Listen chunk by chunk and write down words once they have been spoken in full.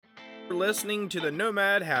listening to the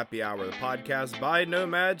Nomad Happy Hour, the podcast by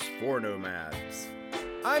Nomads for Nomads.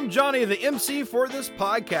 I'm Johnny, the MC for this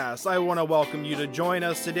podcast. I want to welcome you to join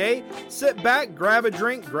us today. Sit back, grab a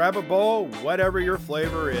drink, grab a bowl, whatever your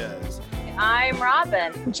flavor is. I'm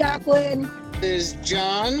Robin. Jacqueline. This is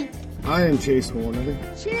John. I am Chase Warner.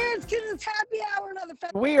 Cheers to this happy hour.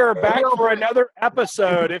 We are back for another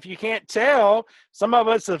episode. If you can't tell, some of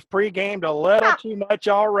us have pre-gamed a little too much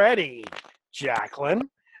already. Jacqueline.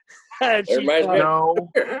 No.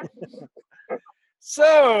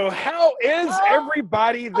 So, how is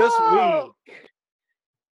everybody this week?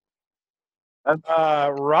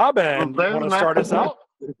 Robin, you want to start us out?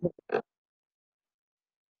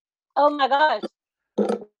 Oh my gosh.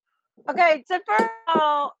 Okay, so first of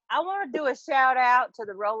all, I want to do a shout out to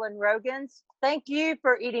the Roland Rogans. Thank you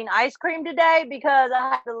for eating ice cream today because I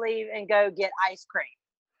had to leave and go get ice cream.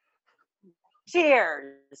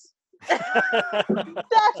 Cheers.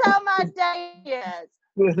 That's how my day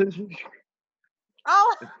is.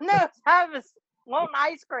 All I know is I was wanting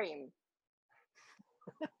ice cream.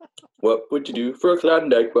 What would you do for a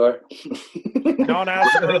Klondike bar? Don't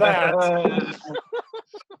ask for that.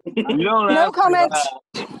 You don't No have comments.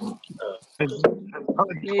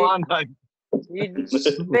 You'd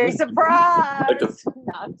be surprised. Like a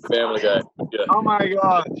Family Guy. Yeah. Oh my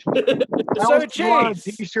gosh. So, That was a Chase.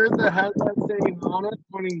 t-shirt that has that saying on it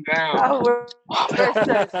pointing down. Oh, we're so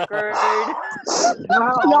screwed.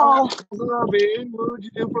 No. What would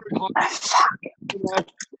you do for a Klondike?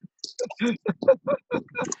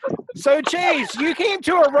 So, Chase, you came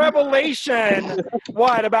to a revelation,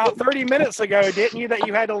 about 30 minutes ago, didn't you, that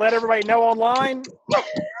you had to let everybody know online?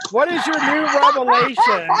 What is your new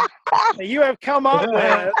revelation that you have come up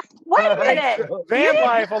with? Wait a minute. Van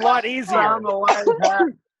life a lot easier. Found the life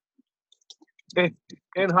hack.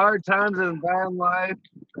 In hard times in van life,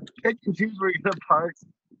 pick and choose where you're going to park.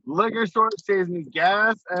 Liquor store saves me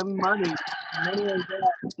gas and money. Money and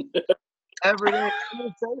gas. Every day.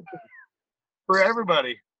 It's safe for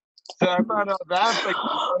everybody. So I found out that's like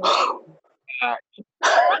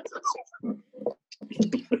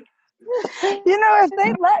You know, if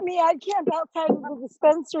they let me, I'd camp outside of the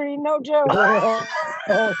dispensary. No joke.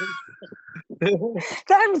 That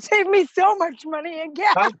would save me so much money and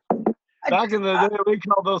gas. Back in the day, we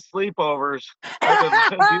called those sleepovers.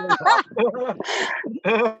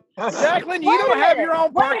 Jacqueline, you don't have your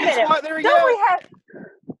own parking spot there yet?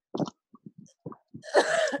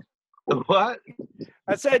 What?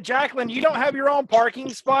 I said, Jacqueline, you don't have your own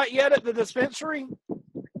parking spot yet at the dispensary?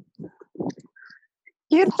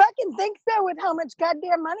 You'd fucking think so with how much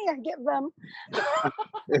goddamn money I give them.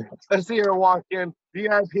 Especially your walk-in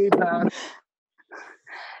VIP pass.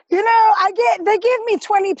 You know, they give me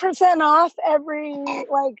 20% off every, I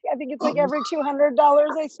think it's every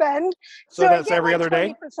 $200 I spend. So that's every other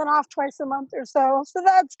day? 20% off twice a month or so. So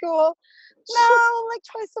that's cool. No, like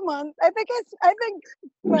twice a month. I think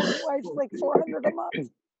my wife's like $400 a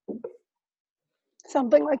month.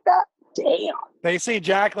 Something like that. Damn. They see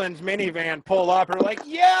Jacqueline's minivan pull up and are like,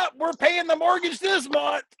 yeah, we're paying the mortgage this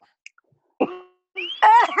month.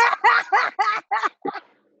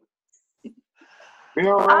 You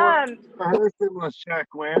know, her stimulus check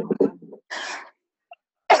went.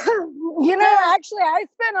 You know, actually, I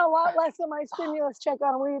spent a lot less of my stimulus check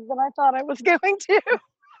on weed than I thought I was going to.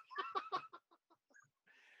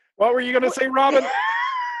 What were you going to say, Robin?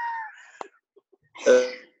 That's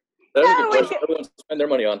a good question. Everyone spend their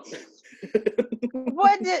money on.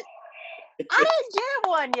 I didn't get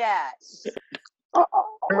one yet. Oh,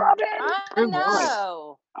 Robin. I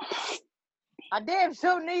know. I damn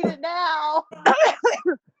sure need it now.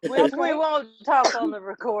 Which we won't talk on the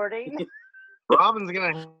recording. Robin's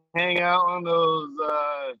gonna hang out on those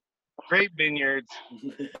grape vineyards.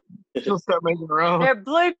 She'll start making her own. They're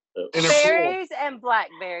blueberries and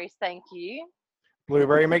blackberries, thank you.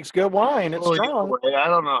 Blueberry makes good wine. It's strong. I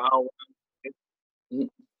don't know how.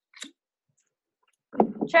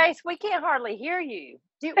 Chase, we can't hardly hear you.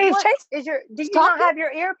 Do you Stop not have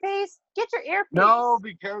your earpiece? Get your earpiece. No,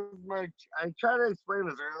 because I tried to explain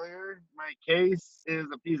this earlier. My case is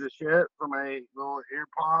a piece of shit for my little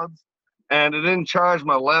earpods, and it didn't charge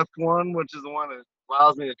my left one, which is the one that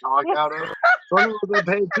allows me to talk out of. So I'm going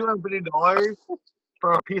to pay $250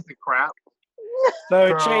 for a piece of crap.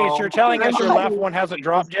 So, Chase, you're telling us your left one hasn't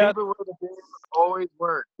dropped yet? Always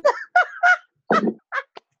work.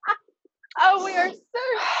 Oh, we are so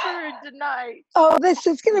screwed tonight. Oh, this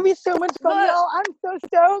is going to be so much fun, y'all. I'm so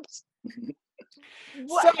stoked.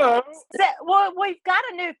 Well, we've got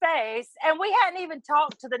a new face, and we hadn't even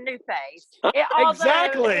talked to the new face.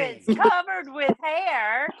 Exactly. It's covered with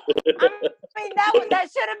hair. I mean, that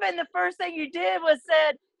should have been the first thing you did was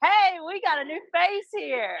said, Hey, we got a new face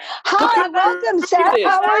here. Hi, welcome, Seth.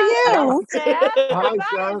 How are you? Seth. Hi,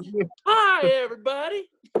 Everybody. Hi, everybody.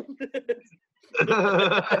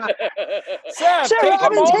 Seth, Sure, take a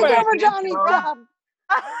Robin, take moment. over Johnny's job.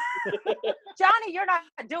 Johnny, you're not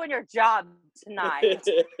doing your job tonight.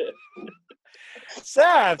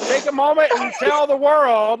 Seth, take a moment and tell the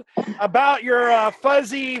world about your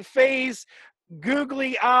fuzzy face,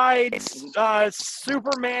 googly-eyed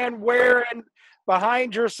Superman wearing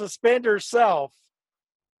behind your suspender self.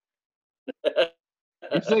 You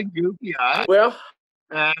say goofy eye? Well,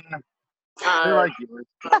 I I, like yours.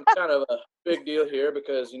 I'm kind of a big deal here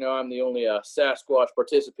because, I'm the only Sasquatch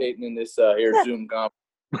participating in this here Zoom conference.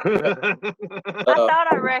 I thought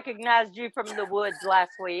I recognized you from the woods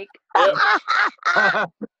last week. Yep. How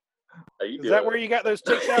you Is doing? that where you got those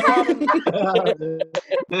ticks out, Robin?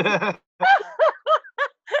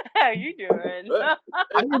 How you doing?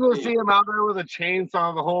 I can just see him out there with a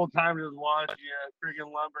chainsaw the whole time, just watching a freaking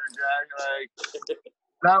lumberjack. Like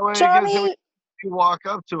that way, Johnny, you walk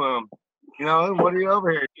up to him. What are you over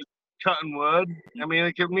here? Just cutting wood. I mean,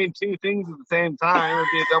 it could mean two things at the same time. It'd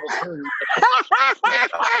be a double turn.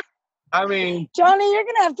 I mean, Johnny, you're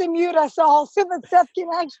gonna have to mute us all so that Seth can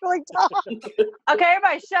actually talk. Okay,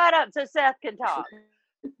 everybody shut up so Seth can talk.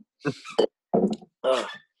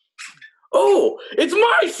 Oh, it's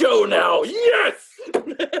my show now! Yes!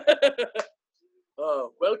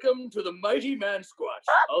 Welcome to the Mighty Man Squatch,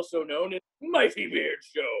 also known as Mighty Beard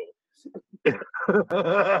Show.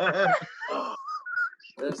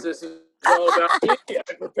 Since this is all about me,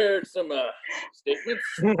 I prepared some statements.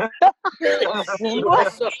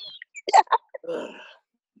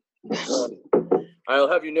 I'll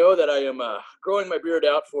have you know that I am growing my beard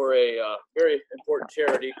out for a very important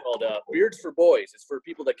charity called Beards for Boys. It's for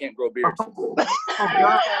people that can't grow beards.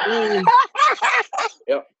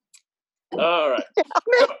 Yep. All right.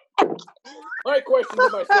 So, my question to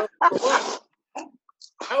myself, number one,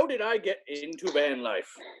 how did I get into van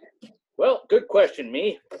life? Well, good question,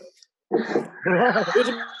 me. It was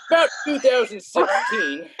about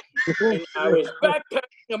 2016, and I was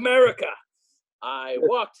backpacking America. I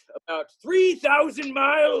walked about 3,000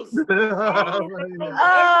 miles.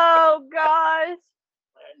 Oh gosh.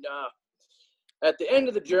 And at the end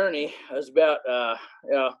of the journey, I was about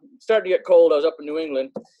starting to get cold. I was up in New England,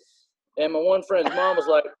 and my one friend's mom was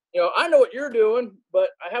like, I know what you're doing, but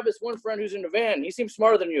I have this one friend who's in the van. He seems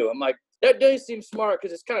smarter than you. I'm like, that does seem smart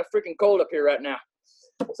because it's kind of freaking cold up here right now.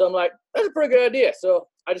 So I'm like, that's a pretty good idea. So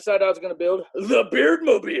I decided I was going to build the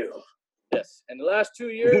Beardmobile. Yes. And the last 2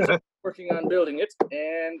 years, I'm working on building it,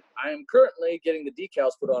 and I'm currently getting the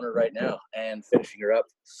decals put on her right now and finishing her up.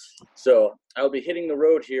 So I'll be hitting the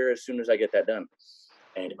road here as soon as I get that done.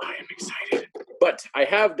 And I am excited. But I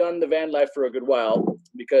have done the van life for a good while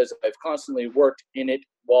because I've constantly worked in it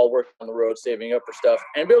while working on the road, saving up for stuff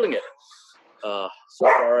and building it. So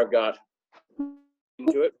far, I've got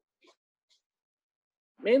into it.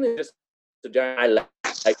 Mainly just the giant I like.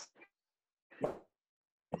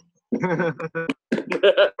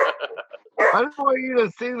 I just want you to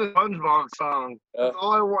sing the SpongeBob song. That's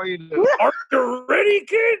all I want you to do. Are you ready,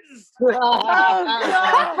 kids? Oh, God.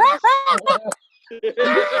 Oh my gosh. You're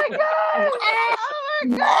Oh,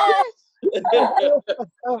 my God.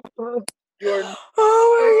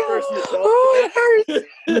 Oh, it hurts.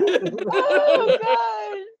 Oh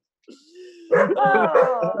gosh.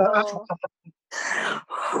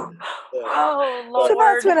 Oh Lord. So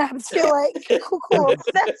that's what I feel like. Cool.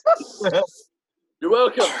 You're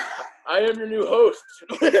welcome. I am your new host.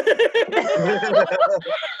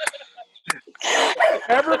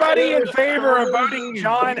 Everybody in favor of voting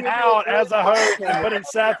John out as a host and putting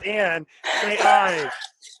Seth in, say aye.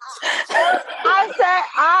 I say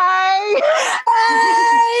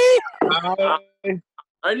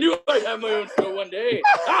I knew I'd have my own show one day.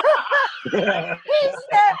 he said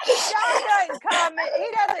John doesn't come. He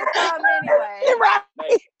doesn't come anyway. You're right.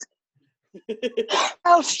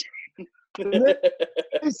 Oh,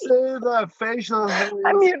 They say that facial hair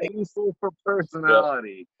I'm is muting. useful for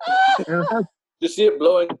personality. And that's Just see it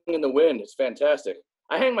blowing in the wind. It's fantastic.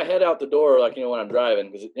 I hang my head out the door like, when I'm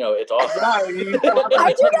driving because, it's awesome. right. You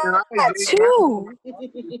I do that too.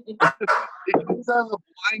 It comes out of the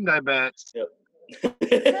blind, I bet. So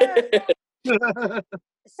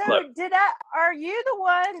are you the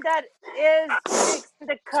one that is fixing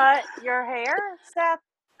to cut your hair, Seth?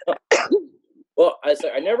 Well, I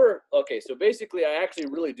never. Okay, so basically, I actually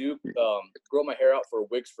really do grow my hair out for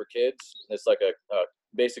Wigs for Kids. It's like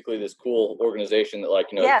basically this cool organization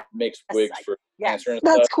that makes wigs for cancer and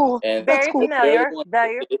That's stuff. cool. And That's Very cool. familiar.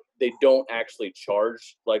 They don't actually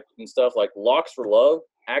charge and stuff like Locks for Love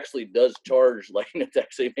actually does charge, like, to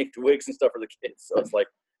actually make the wigs and stuff for the kids. So it's like,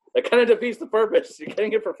 that kind of defeats the purpose. You're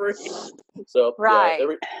getting it for free. So Right.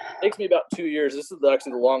 yeah, it takes me about 2 years. This is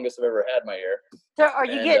actually the longest I've ever had my hair. So are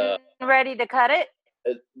you getting ready to cut it?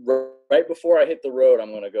 Right before I hit the road,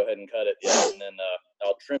 I'm going to go ahead and cut it. Yeah, and then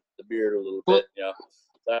I'll trim the beard a little bit. So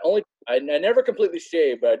I never completely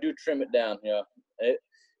shave, but I do trim it down.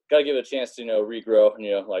 Got to give it a chance to regrow and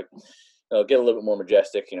get a little bit more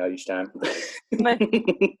majestic. Each time.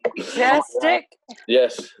 Majestic.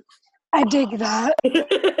 Yes. I dig that.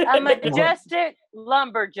 A majestic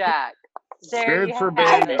lumberjack. There Good you for have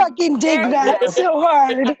I baby. it. fucking dig that so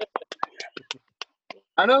hard.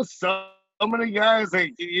 I know so many guys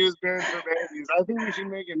that can use beards for babies. I think we should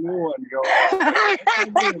make a new one.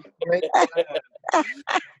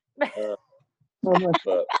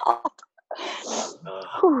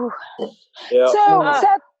 Whew. Yeah. So,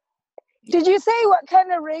 Seth, did you say what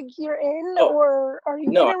kind of rig you're in, or are you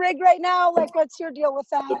in a rig right now? Like, what's your deal with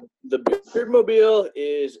that? The Beardmobile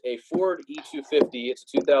is a Ford E250. It's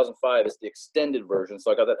a 2005. It's the extended version,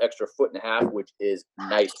 so I got that extra 1.5 feet, which is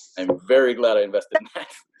nice. I'm very glad I invested in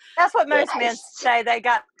that. That's what most men say they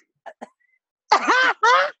got. God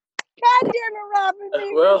damn it, Robin.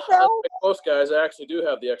 Well, like most guys, I actually do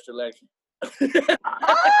have the extra length.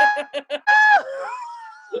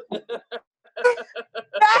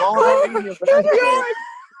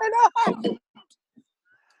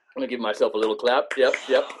 I'm gonna give myself a little clap. Yep.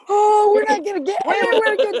 Oh, we're not gonna get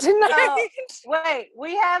anywhere good tonight. Wait,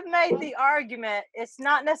 we have made the argument. It's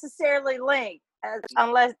not necessarily linked,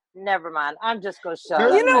 unless. Never mind. I'm just gonna shut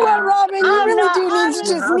up. You know what, Robin? You really do need to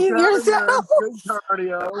just mute yourself.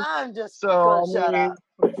 I'm just gonna shut up.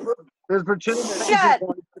 There's pretending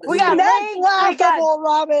We got That's length, laughable,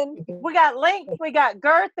 Robin. we got length, we got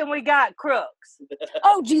girth, and we got crooks.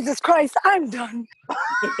 Oh, Jesus Christ, I'm done.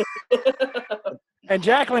 And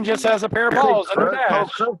Jacqueline just has a pair of balls in her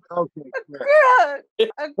dash. A crook.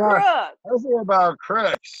 I think about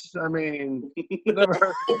crooks. I mean, never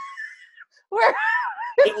heard.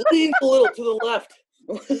 It leans a little to the left.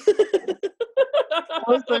 I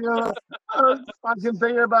was fucking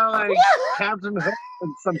thinking about like Captain Hook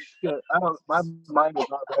and some shit. My mind is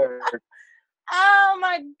not there. Oh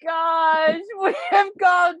my gosh, we have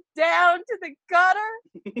gone down to the gutter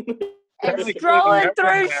and strolling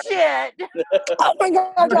through shit. Oh my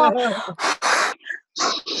God.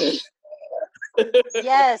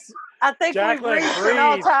 Yes, I think Jacqueline, we've reached breathe. an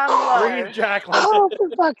all-time low. Breathe, Jacqueline. Oh, for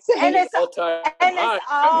fuck's sake. And it's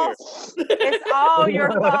Hi, it's all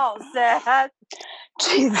your fault, Seth.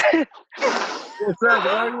 Jesus. What's that?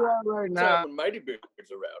 Where are you at right now? When Mighty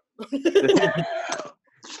Beard's around.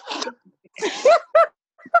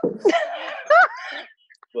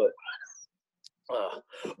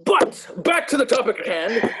 But back to the topic at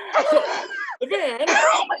hand. So, the van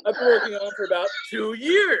I've been working on for about 2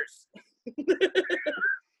 years.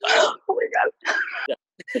 Oh my God.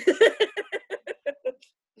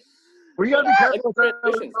 We got to be careful with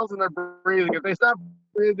themselves and their breathing. If they stop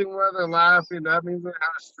breathing while they're laughing, that means they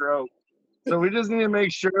have a stroke. So we just need to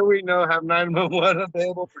make sure we have 911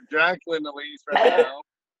 available for Jacqueline at least right now.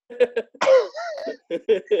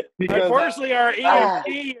 Because Unfortunately, our EMT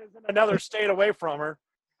is in another state away from her.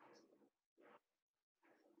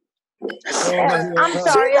 I'm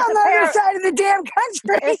sorry, She's on the other side of the damn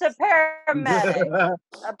country. it's a paramedic.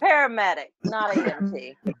 A paramedic, not an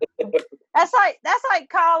EMT. That's like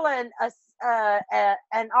calling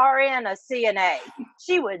an RN a CNA.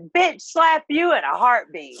 She would bitch slap you in a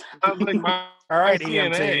heartbeat. I'm like, All right,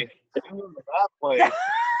 CNA. EMT.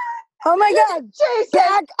 Oh my God. Jesus,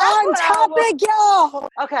 Back on what I topic, y'all.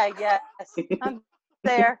 Okay, yes, I'm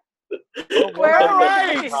there. All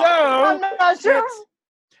right, I'm so not sure.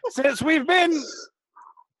 since we've been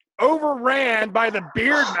overran by the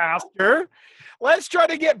Beard Master, let's try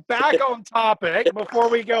to get back on topic before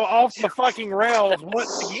we go off the fucking rails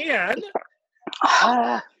once again.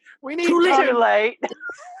 We need Too late.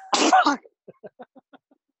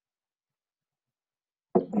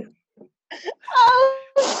 Oh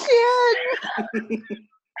shit!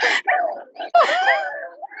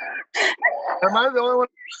 Am I the only one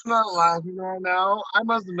that's not laughing right now? I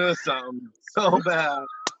must have missed something so bad.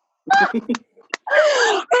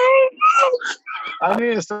 I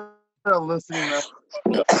need to start listening now.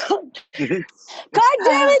 God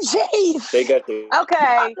damn it, Chase. They got the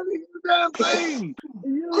Okay. Damn thing.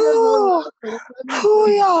 Oh,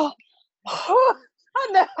 y'all. I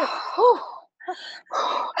know.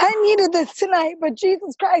 I needed this tonight, but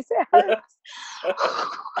Jesus Christ, it hurts.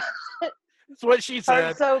 That's what she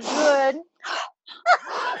said. Hurts so good.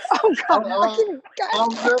 Oh God,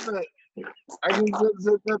 I'll zip it. I can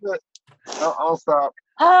zip it. I'll stop.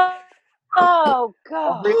 Oh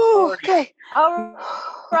God. Okay. All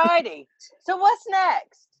righty. So what's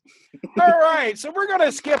next? All right, so we're going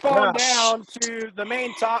to skip on down to the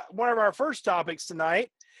main one of our first topics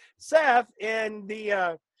tonight. Seth, in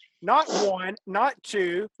the not one, not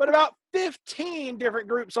two, but about 15 different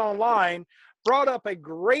groups online, brought up a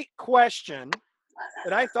great question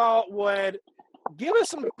that I thought would give us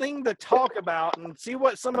something to talk about and see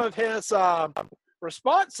what some of his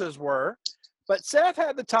responses were. But Seth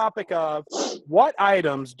had the topic of, what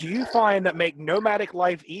items do you find that make nomadic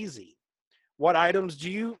life easy? What items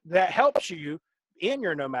that helps you in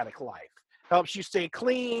your nomadic life? Helps you stay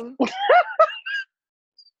clean?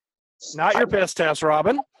 Not your piss test,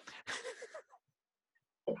 Robin.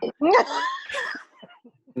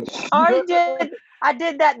 I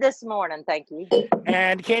did that this morning. Thank you.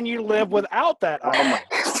 And can you live without that item?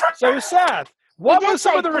 So, Seth, what were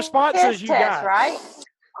some of the responses you got? Right?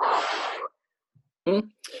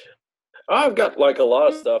 I've got like a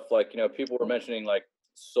lot of stuff. Like, people were mentioning like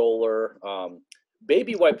solar.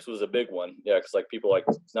 Baby wipes was a big one. Yeah, because like people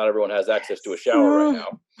not everyone has access to a shower right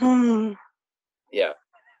now. Yeah,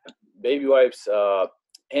 baby wipes,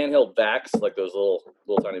 handheld vacs, like those little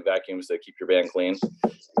tiny vacuums that keep your van clean.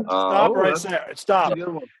 Stop right there. Stop.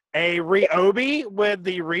 A Ryobi with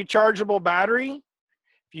the rechargeable battery.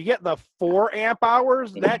 If you get the 4 amp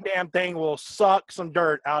hours, that damn thing will suck some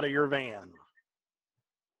dirt out of your van.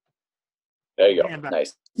 There you go.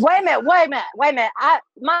 Nice. Wait a minute.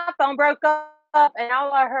 My phone broke up and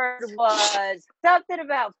all I heard was something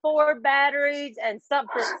about 4 batteries and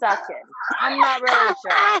something sucking. I'm not really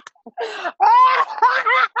sure.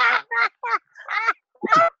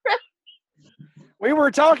 We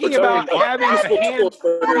were talking about having a hand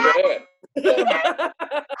for your van. I need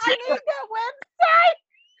that website.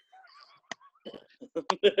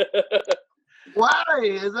 Why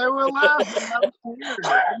is everyone laughing? That's weird.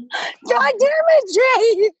 God damn it,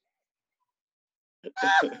 Jay!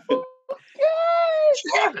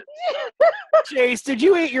 Chase, did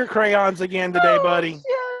you eat your crayons again today, buddy?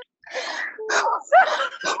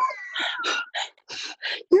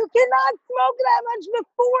 You cannot smoke that much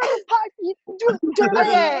before the pipe. You do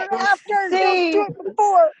it after. Don't do it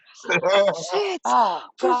before. Shit. Oh,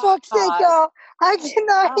 for fuck's sake, y'all. I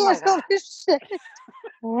cannot handle this shit.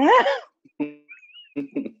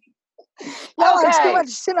 Y'all are too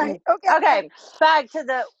much tonight. Okay. Back to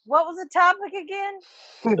what was the topic again?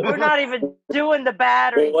 We're not even doing the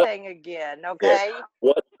battery thing again, okay?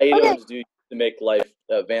 What items do you to make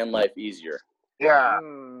van life easier? Yeah.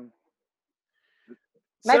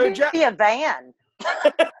 Maybe a van.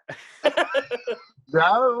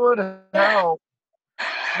 That would help.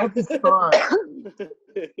 That's a start.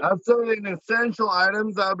 I'd say in essential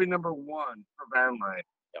items, that would be number 1 for van life.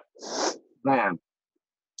 Yep. Man.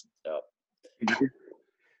 Yep.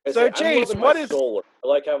 So, Chase, what is solar? I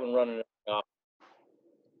like having running off.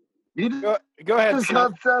 You go ahead. Just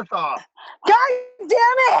cut Seth off. God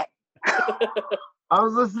damn it! I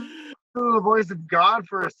was listening to the voice of God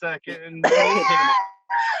for a second, and then he came up.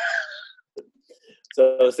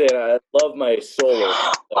 So I was saying I love my solar.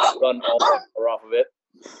 Run all the power off of it.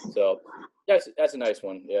 So that's a nice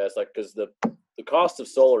one. Yeah, it's like because the cost of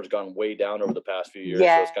solar has gone way down over the past few years. So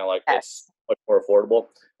it's kind of like it's much more affordable.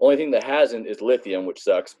 Only thing that hasn't is lithium, which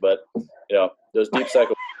sucks. But those deep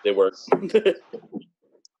cycle they work.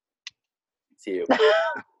 See you.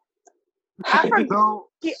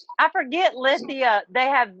 I forget lithium. They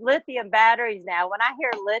have lithium batteries now. When I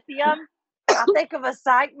hear lithium, I think of a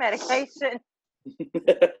psych medication.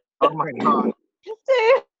 Oh my God.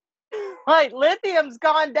 Dude, like lithium's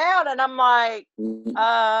gone down, and I'm like,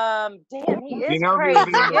 damn, he is crazy,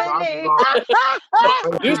 isn't he?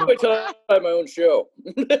 Just wait till I have my own show.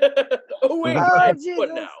 Oh wait, I have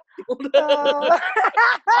one now.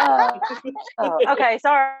 Okay,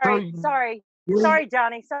 sorry,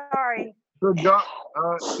 Johnny, sorry. So,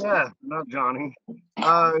 not Johnny.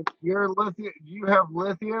 Your lithium. Do you have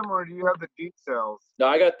lithium or do you have the deep cells? No,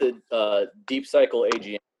 I got the deep cycle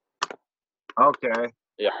AGM. Okay.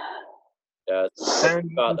 Yeah. Yeah. And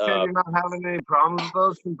you said you're not having any problems with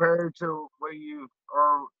those compared to what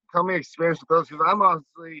tell me experience with those, because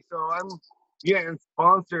I'm getting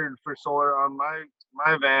sponsored for solar on my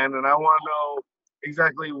van, and I want to know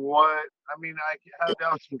exactly what. I mean, I have the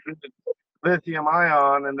option for the lithium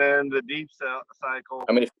ion and then the deep cycle.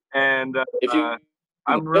 I mean,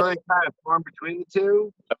 I'm really kind of torn between the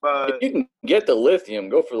two. But if you can get the lithium,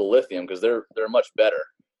 go for the lithium because they're much better.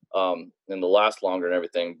 And they'll last longer and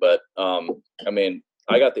everything. But I mean,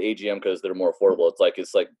 I got the AGM because they're more affordable.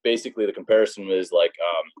 It's like basically the comparison is like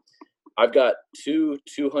I've got two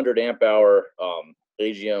 200 amp hour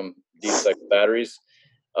AGM deep cycle batteries,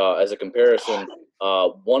 as a comparison,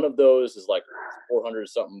 one of those is like 400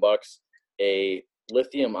 something bucks. A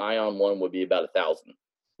lithium ion one would be about 1,000.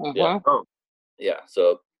 Yeah. Oh, Yeah.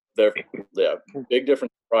 So they're big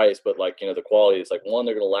difference in price, but like, you know, the quality is like, one,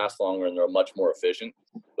 they're going to last longer and they're much more efficient.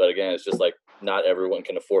 But again, it's just like not everyone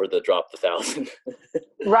can afford to drop the 1,000.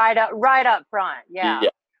 Right up front. Yeah.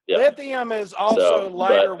 Yeah. Lithium is also So,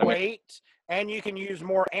 lighter but, I mean, weight, and you can use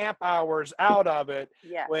more amp hours out of it.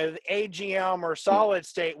 Yeah. With AGM or solid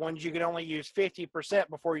state ones, you can only use 50%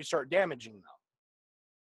 before you start damaging them.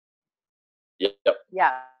 Yep.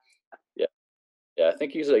 Yeah. Yeah, I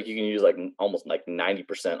think you can use like almost like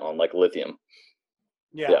 90% on like lithium.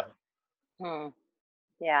 Yeah.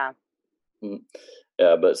 Yeah.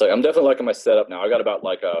 Yeah, but it's like I'm definitely liking my setup now. I got about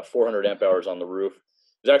like 400 amp hours on the roof.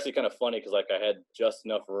 It's actually kind of funny because like I had just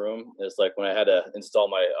enough room. It's like when I had to install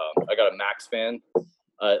my, I got a max fan.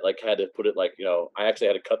 I like had to put it like, you know, I actually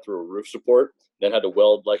had to cut through a roof support, then had to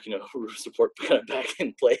weld like, you know, roof support kind of back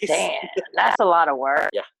in place. Damn, that's a lot of work.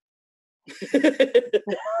 Yeah.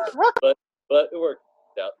 but it worked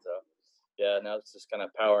out. So yeah, now it's just kind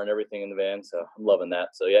of powering everything in the van. So I'm loving that.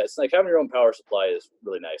 So yeah, it's like having your own power supply is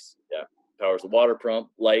really nice. Yeah. Powers the water pump,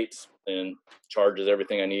 lights, and charges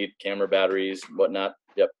everything I need, camera, batteries, whatnot.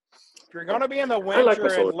 Yep. If you're going to be in the I like my winter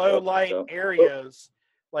solar and low stuff, light so. areas,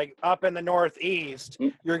 like up in the Northeast,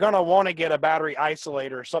 Mm. you're going to want to get a battery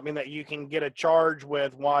isolator, something that you can get a charge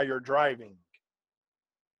with while you're driving.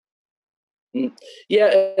 Yeah,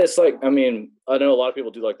 it's like, I mean, I know a lot of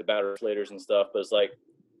people do like the battery isolators and stuff, but it's like,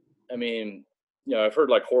 I mean, you know, I've heard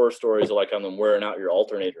like horror stories of like them wearing out your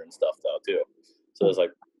alternator and stuff though too. So it's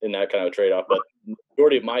like in that kind of trade-off. But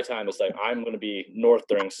majority of my time, it's like I'm going to be north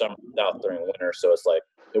during summer, south during winter. So it's like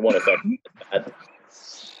it won't affect me that.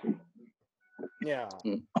 Yeah.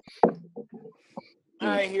 Mm.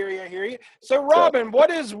 I hear you. So, Robin,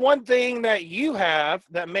 what is one thing that you have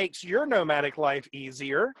that makes your nomadic life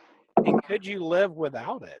easier, and could you live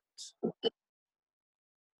without it?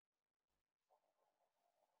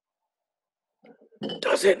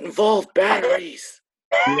 Does it involve batteries?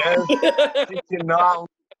 yes, you cannot live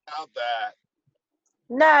without that.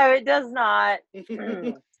 No, it does not.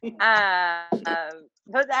 But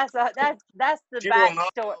that's the You will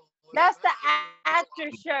not backstory. live That's the without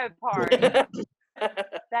after show part.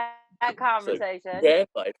 that conversation. Van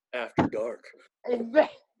life after dark.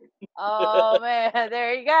 Oh man,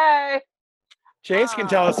 there you go. Chase can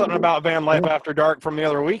tell us something about van life after dark from the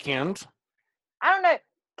other weekend. I don't know.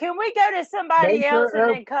 Can we go to somebody Nature else and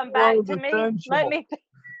then come back is to me? essential. Let me.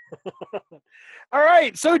 All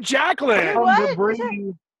right, so Jacqueline. What? To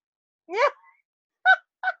breathe. Yeah.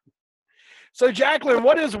 So Jacqueline,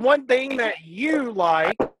 what is one thing that you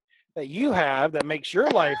like, that you have, that makes your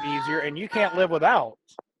life easier and you can't live without?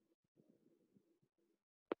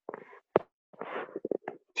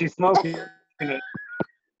 She's smoking it.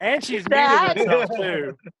 And she's muted That- herself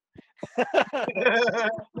too.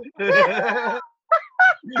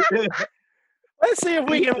 Let's see if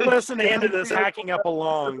we can listen to end of this hacking up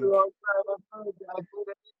along.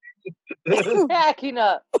 Hacking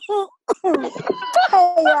up. Hey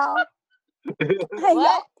y'all. Hey y'all.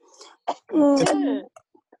 What? Mm.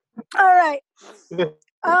 All right.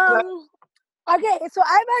 Okay, so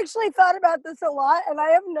I've actually thought about this a lot, and I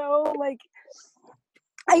have no, like,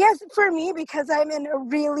 I guess for me, because I'm in a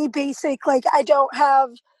really basic, like, I don't have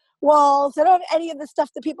walls, I don't have any of the stuff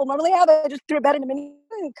that people normally have. I just threw a bed in a mini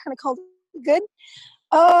and kind of called it good.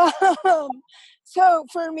 So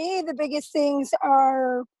for me, the biggest things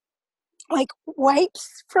are like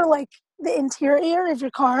wipes for like the interior of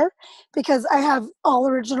your car, because I have all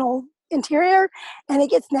original interior and it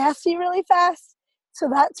gets nasty really fast. So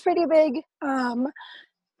that's pretty big.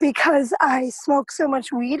 Because I smoke so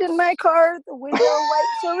much weed in my car, the window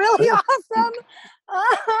wipes are really awesome.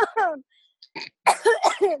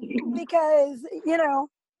 Because, you know,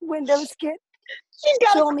 windows get She's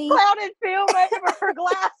got filmy. a clouded film over her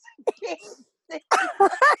glass. I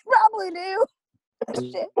probably do.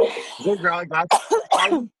 Shit. Is it garlic glass?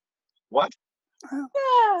 What?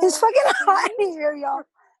 It's fucking hot in here, y'all.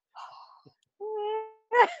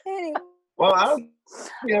 Anyway. Well, I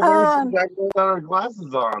don't have our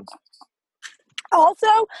glasses on. Also,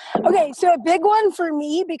 okay, so a big one for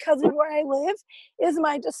me, because of where I live, is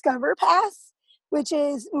my Discover Pass, which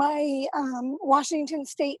is my Washington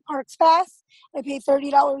State Parks Pass. I pay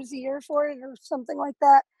 $30 a year for it or something like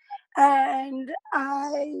that. And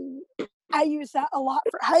I use that a lot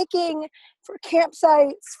for hiking, for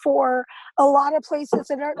campsites, for a lot of places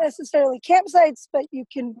that aren't necessarily campsites, but you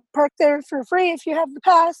can park there for free if you have the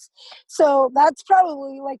pass. So that's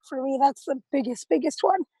probably, like, for me, that's the biggest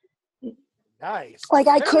one. Nice. Like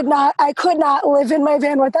I could not live in my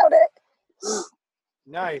van without it.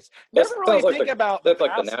 Nice. That Never really sounds like think the, about that's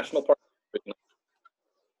like the passes. national park.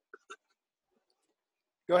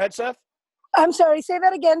 Go ahead, Seth. I'm sorry, say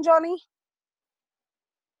that again, Johnny.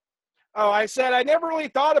 Oh, I said I never really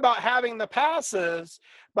thought about having the passes,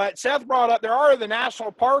 but Seth brought up there are the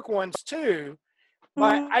national park ones too.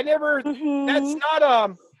 But I never. That's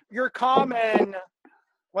not your common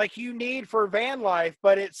like you need for van life,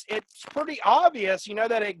 but it's pretty obvious,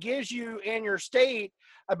 that it gives you in your state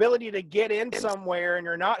ability to get in somewhere, and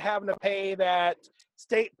you're not having to pay that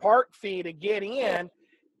state park fee to get in,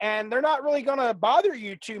 and they're not really going to bother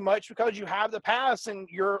you too much because you have the pass and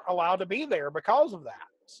you're allowed to be there because of that.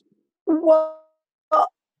 Well,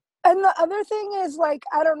 and the other thing is, like,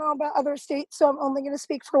 I don't know about other states, so I'm only going to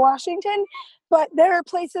speak for Washington, but there are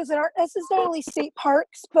places that aren't necessarily state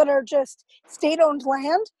parks, but are just state-owned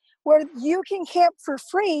land where you can camp for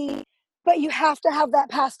free, but you have to have that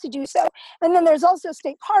pass to do so. And then there's also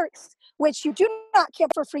state parks, which you do not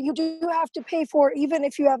camp for free. You do have to pay for even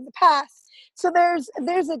if you have the pass. So there's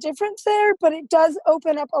a difference there, but it does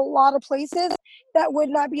open up a lot of places that would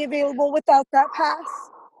not be available without that pass.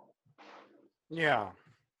 Yeah.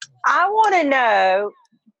 I want to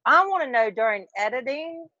know during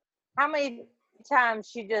editing how many times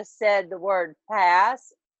she just said the word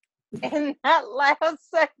pass in that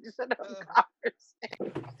last section of the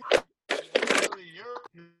conversation.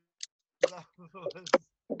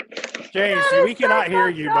 James, That we is so cannot hear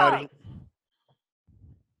fucked you, up. buddy.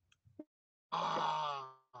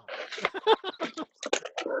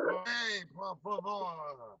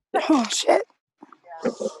 Oh, shit.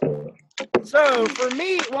 So for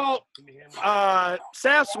me, well,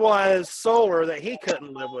 Seth's was solar that he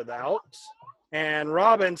couldn't live without, and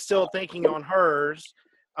Robin's still thinking on hers.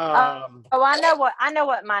 I know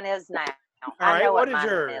what mine is now. All right, what is mine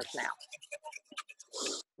yours? is now.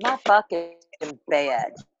 My fucking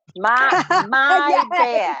bed. My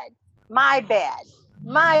Yes. My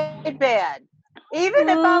bed. Even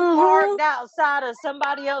if I'm parked outside of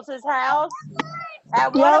somebody else's house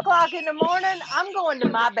at 1 o'clock in the morning, I'm going to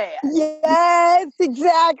my bed. Yes,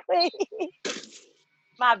 exactly.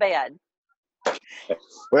 My bed.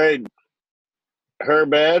 Wait, her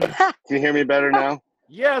bed? Can you hear me better now?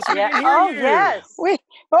 Yes, we Yeah. can hear Oh, you. yes. There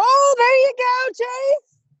you go, Chase.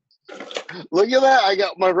 Look at that. I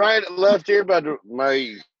got my right and left ear, but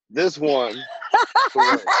this one.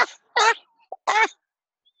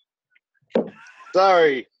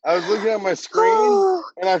 Sorry, I was looking at my screen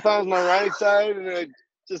and I thought it was my right side, and I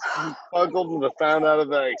just confuggled and found out of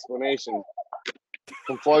that explanation.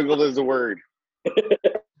 Confuggled is a word.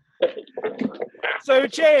 So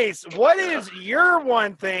Chase, what is your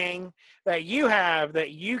one thing that you have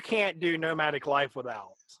that you can't do nomadic life without?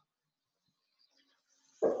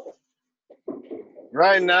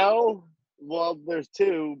 Right now, well, there's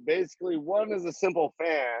two. Basically, one is a simple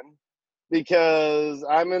fan because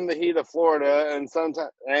I'm in the heat of Florida,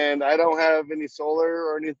 and I don't have any solar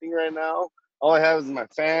or anything right now. All I have is my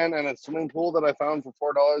fan and a swimming pool that I found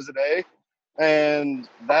for $4 a day, and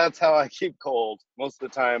that's how I keep cold most of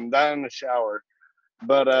the time. That and a shower,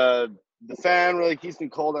 but the fan really keeps me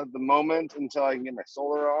cold at the moment until I can get my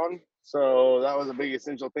solar on. So that was a big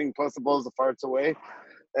essential thing. Plus, it blows the farts away,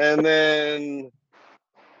 and then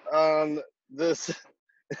this.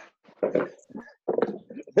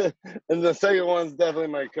 And the second one's definitely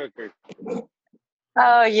my cooker.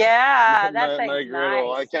 Oh yeah, that my thing's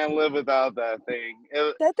griddle. nice. I can't live without that thing.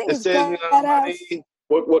 That thing It is saves me on badass. money,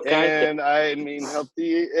 What kind? and I mean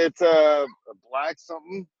healthy. It's a black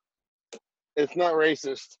something. It's not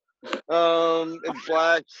racist. It's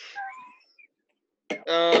black.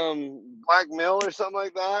 Black mill or something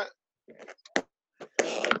like that.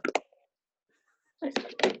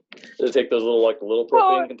 Does it take those little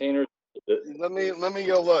propane containers? Let me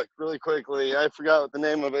go look really quickly. I forgot what the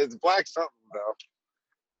name of it. It's black something though.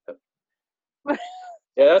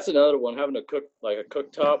 Yeah, that's another one. Having a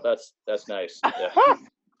cooktop, that's nice. Yeah.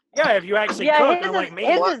 Yeah, if you actually Yeah, cook, his unlike me.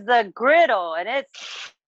 is the griddle, and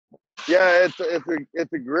it's Yeah, it's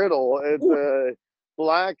a griddle. It's a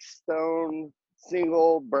black stone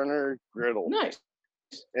single burner griddle. Nice.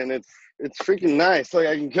 And it's freaking nice. Like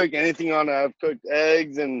I can cook anything on it. I've cooked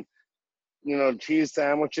eggs and cheese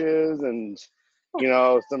sandwiches and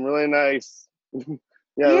some really nice.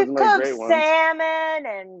 Yeah, those you are my cook great ones. salmon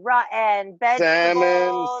and vegetables.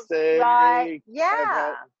 Salmon, steak. Right?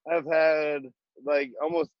 Yeah. I've had like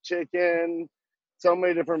almost chicken. So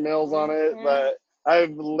many different meals on it, but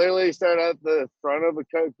I've literally started at the front of a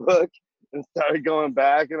cookbook and started going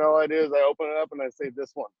back, and all I do is I open it up and I say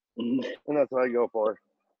this one, and that's what I go for.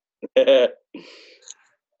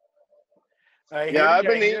 Yeah, I've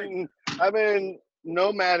been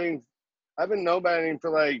nomading. I've been nomading for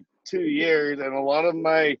like 2 years, and a lot of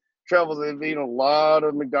my travels I've eaten a lot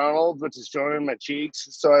of McDonald's, which is showing in my cheeks.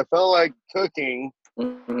 So I felt like cooking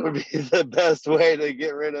would be the best way to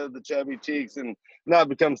get rid of the chubby cheeks and not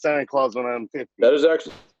become Santa Claus when I'm 50. That is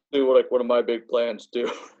actually one of my big plans too.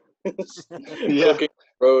 Yeah. Cooking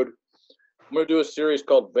road. I'm gonna do a series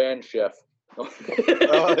called Van Chef. Oh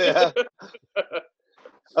yeah.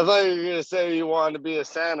 I thought you were gonna say you wanted to be a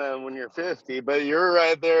Santa when you're 50, but you're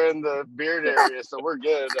right there in the beard area, so we're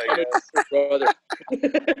good, I guess.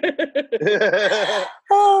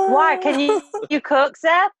 Why? Can you cook,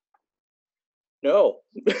 Seth? No.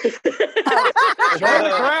 Join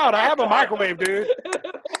the crowd. I have a microwave, dude.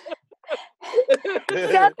 Seth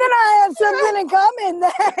and I have something in common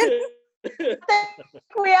then.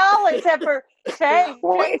 We all, except for Chase.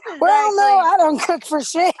 Well, no, I don't cook for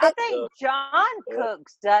shit. I think John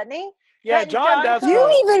cooks, doesn't he? Yeah, John does. You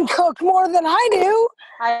even cook more than I do.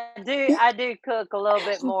 I do cook a little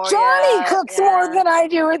bit more. Johnny cooks more than I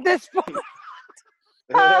do at this point.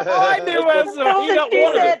 I do as a heat up She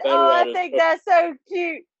water. said, "Oh, I think that's so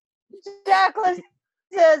cute." Jacqueline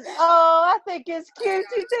says, "Oh, I think it's cute.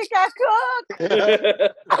 You think I cook?"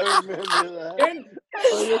 I remember that.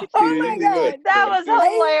 Oh my god, that was I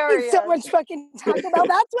hilarious. ate so much fucking Taco Bell.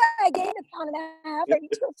 That's why I gained 1.5 pounds. I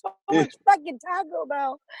ate so much fucking Taco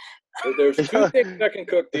Bell. There's 2 things I can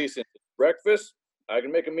cook decent: breakfast, I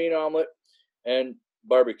can make a mean omelet, and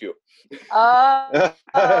barbecue.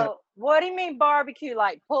 What do you mean barbecue?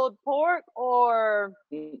 Like pulled pork or?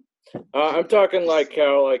 I'm talking like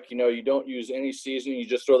how, like, you don't use any seasoning. You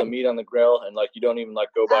just throw the meat on the grill, and like you don't even like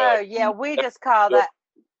go by. Oh yeah, we just call that.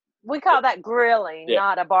 We call that grilling,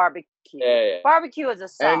 not a barbecue. Yeah. Barbecue is a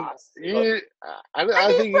sauce. And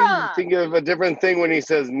I think you think of a different thing when he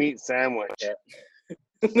says meat sandwich. Yeah.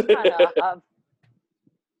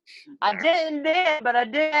 I didn't then, but I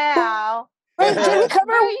do now. Wait, did we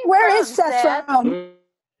cover where is Seth from?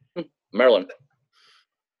 Maryland.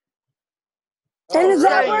 And is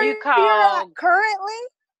that So where you you're at currently?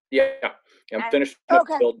 Yeah, I'm finished up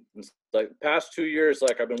Okay. build. Like the past 2 years,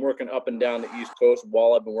 like I've been working up and down the East Coast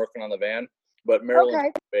while I've been working on the van, but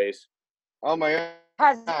Maryland's base. Oh my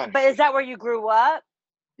god. But is that where you grew up?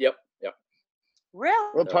 Yep.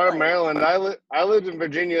 Really? What part of Maryland? I lived in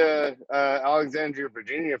Virginia, Alexandria,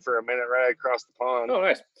 Virginia for a minute, right across the pond. Oh,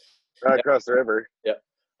 nice. Right across the river. Yeah.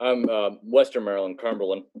 I'm Western Maryland,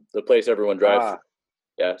 Cumberland, the place everyone drives.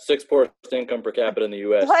 Yeah, 6th poorest income per capita in the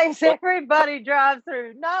U.S. Place everybody drives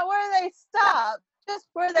through, not where they stop, just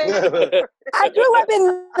where they. I grew up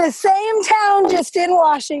in the same town, just in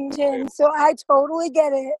Washington, so I totally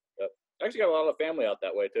get it. Yep. I actually got a lot of family out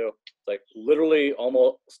that way too. It's like literally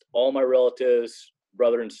almost all my relatives,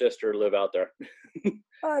 brother and sister, live out there.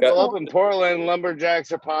 Well, up in Portland,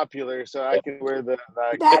 lumberjacks are popular, so I can wear the.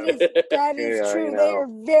 That is true. They are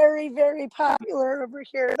very, very popular over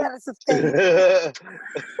here. That is a thing.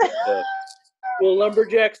 Well,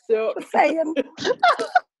 lumberjacks though. Saying.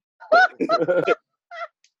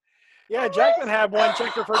 Yeah, Jacqueline had one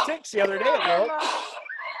checker for ticks the other day.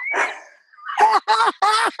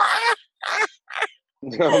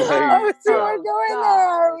 Oh, so we're going there,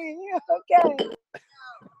 are we? Okay.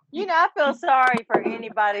 You know, I feel sorry for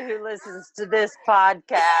anybody who listens to this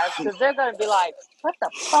podcast because they're going to be like, what the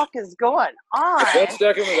fuck is going on? 1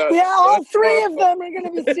 second, we got. Yeah, all 3 of them are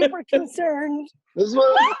going to be super concerned. This is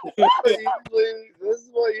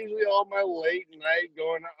what usually all my late night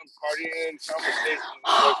going out and partying and conversations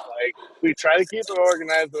look like. We try to keep it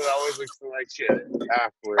organized, but it always looks like shit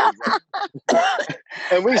afterwards.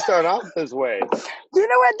 And we start off this way. You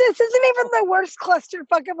know what? This isn't even the worst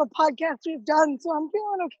clusterfuck of a podcast we've done, so I'm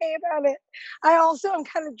feeling okay about it. I also am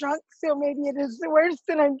kind of drunk, so maybe it is the worst,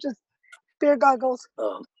 and I'm just beer goggles.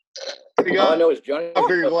 All I know is Johnny. Up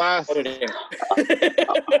your glass.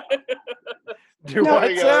 Do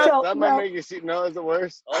what, Seth? That might make you see. No, it's the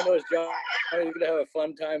worst. All I know is Johnny's gonna have a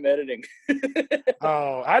fun time editing.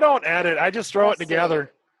 Oh, I don't edit. I just throw it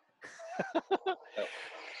together.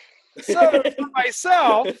 So for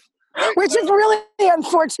myself, which is really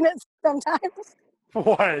unfortunate sometimes.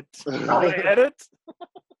 What? I edit?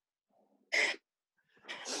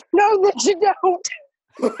 No, that you don't.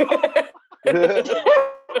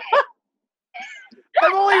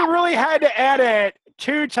 I've only really had to edit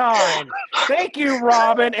 2 times. Thank you,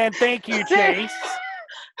 Robin, and thank you, Chase.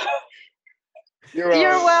 You're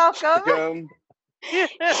welcome. Hey,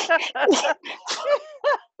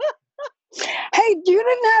 you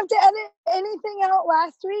didn't have to edit anything out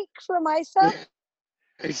last week for my stuff?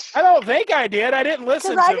 I don't think I did. I didn't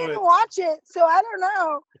listen Because I to it. didn't watch it, so I don't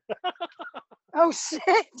know. Oh shit!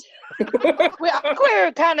 We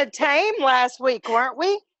were kind of tame last week, weren't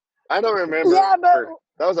we? I don't remember. Yeah, but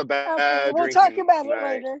That was a bad okay, we'll talk drinking about it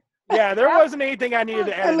night. later. Yeah, there wasn't anything I needed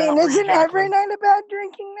to I edit mean, out. for you, isn't every Jacqueline. night a bad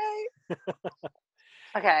drinking night?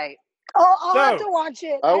 Okay. I'll have So, to watch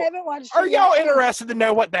it. I- I haven't watched Are it y'all yet. interested to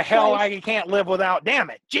know what the hell Twice. I can't live without? Damn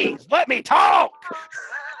it. Jeez, let me talk.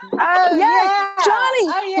 Oh Yes, yeah, Johnny. Oh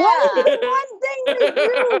What is yeah. the one thing that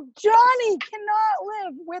you, Johnny, cannot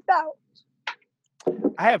live without?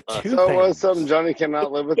 I have two So it was things. something Johnny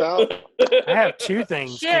cannot live without. I have two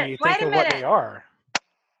things. Can Shit, you wait think a of what minute. they are?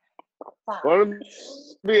 One would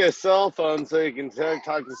be a cell phone so you can talk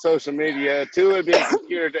to social media. Two would be a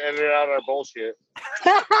computer to edit out our bullshit.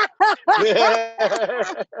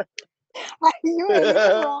 You ain't even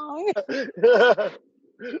wrong.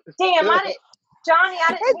 Damn, Johnny, I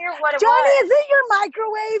didn't hear what it Johnny, was. is it your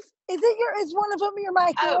microwave? Is one of them your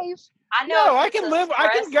microwave? I know. No, I it's can live. I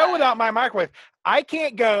can espresso. go without my microwave. I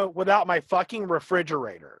can't go without my fucking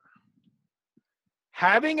refrigerator.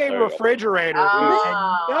 Having a There you go. refrigerator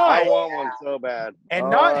Oh, I and want one so bad.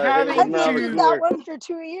 not I hate having I've living out of lived a without cooler. one for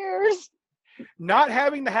 2 years. not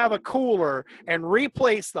having to have a cooler and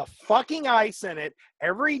replace the fucking ice in it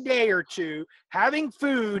every day or two, having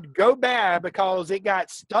food go bad because it got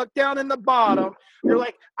stuck down in the bottom. You're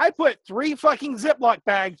like, I put 3 fucking Ziploc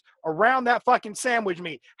bags around that fucking sandwich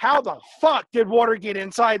meat. How the fuck did water get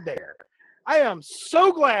inside there? I am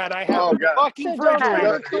so glad I have Oh, a God. fucking So don't have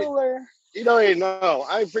refrigerator. a cooler. You don't even know.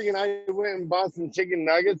 I went and bought some chicken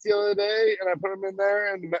nuggets the other day, and I put them in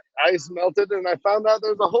there, and the ice melted, and I found out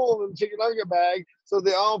there's a hole in the chicken nugget bag, so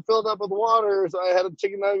they all filled up with water. So I had a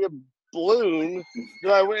chicken nugget balloon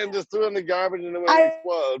that I went and just threw in the garbage, and it went I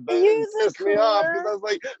explode. But use it a pissed me off cooler. because I was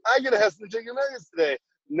like, I could have some chicken nuggets today.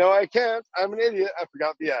 No, I can't. I'm an idiot. I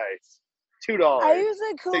forgot the ice. $2. I use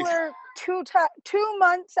a cooler 2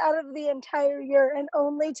 months out of the entire year, and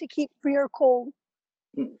only to keep beer cold.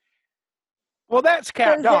 Well, that's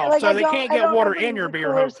capped Because, off, like, so I they don't- can't I get don't water ever in use your a beer,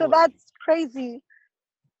 cooler, so hopefully. that's crazy.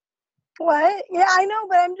 What? Yeah, I know,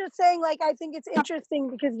 but I'm just saying, like, I think it's interesting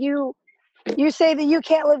because you say that you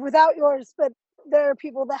can't live without yours, but there are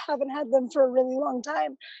people that haven't had them for a really long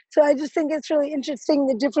time. So I just think it's really interesting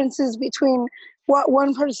the differences between what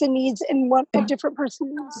one person needs and what a different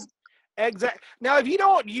person needs. Exactly. Now, if you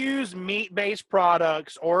don't use meat-based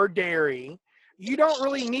products or dairy, you don't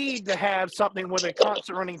really need to have something with a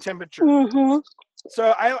constant running temperature. Mm-hmm.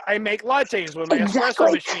 So I make lattes with my espresso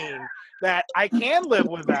Exactly. machine that I can live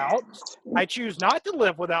without. I choose not to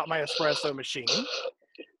live without my espresso machine,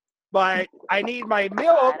 but I need my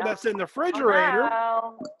milk that's in the refrigerator,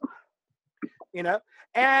 wow. you know.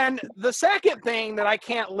 And the second thing that I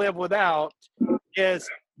can't live without is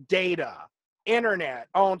data, internet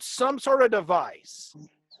on some sort of device.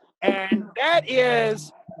 And that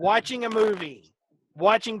is watching a movie,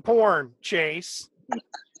 watching porn, Chase.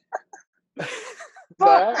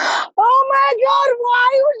 That? Oh my God!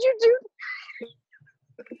 Why would you do?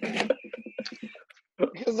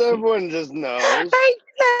 Because everyone just knows. I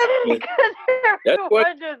said it because That's what-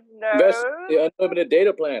 everyone just Best knows. the unlimited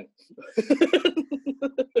data plan.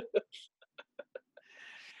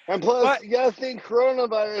 And plus, But- you gotta think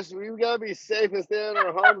coronavirus. We gotta be safe and stay in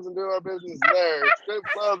our homes and do our business there. Strip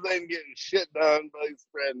clubs ain't getting shit done by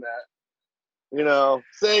spreading that. You know,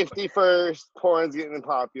 safety first. Porn's getting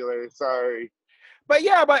popular. Sorry. But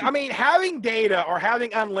yeah, but I mean, having data or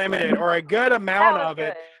having unlimited or a good amount That was of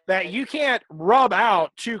it good. that you can't rub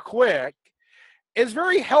out too quick is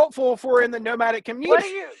very helpful for in the nomadic What community.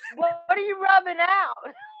 are you rubbing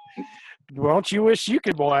out? Won't you wish you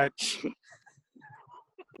could watch?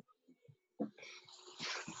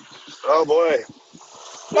 Oh boy.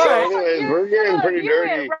 But anyways, we're getting pretty you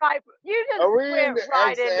dirty. Went right, you just Are we in went the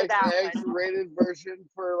right into that XXX one. rated version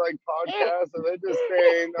for like podcasts? Are they just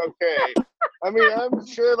saying, okay? I mean, I'm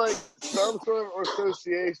sure like some sort of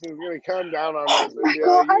association is going to come down on us and be like, you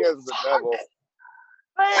guys are the devil.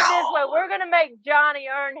 Put it this way, we're gonna make Johnny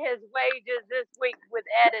earn his wages this week with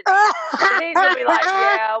editing. 'Cause he's gonna be like,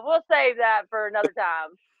 yeah, we'll save that for another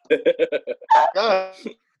time.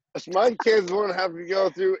 Gosh, my kids won't have to go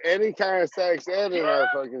through any kind of sex ed in our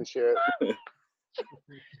fucking shit.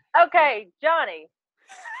 Okay, Johnny.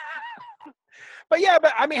 But yeah,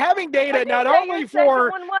 but I mean, having What data did not you say only your second for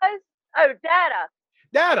one was? Oh, data.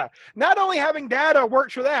 not only having data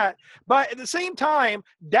works for that, but at the same time,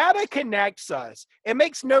 data connects us. It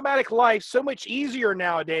makes nomadic life so much easier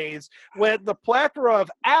nowadays with the plethora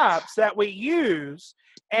of apps that we use.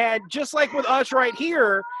 And just like with us right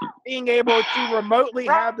here, being able to remotely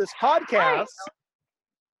have this podcast,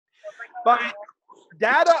 but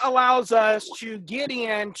data allows us to get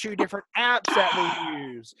into different apps that we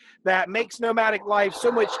use that makes nomadic life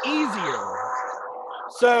so much easier.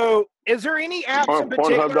 So, is there any apps in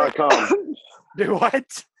particular? Pornhub.com. Do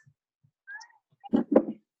what?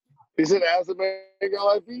 He said, "As to make our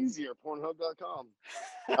life easier." Pornhub.com.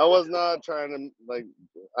 I was not trying to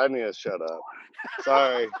I need to shut up.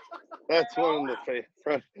 Sorry, that's one of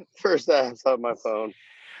the first apps on my phone.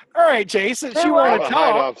 All right, Chase, since you I want have to a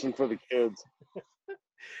hide talk, option for the kids.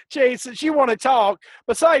 Chase, since you want to talk,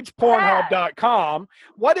 besides Pornhub.com,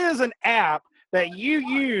 what is an app that you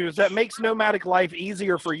use that makes nomadic life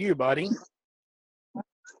easier for you, buddy?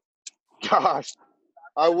 Gosh,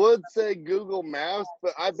 I would say Google Maps,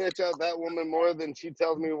 but I bitch out that woman more than she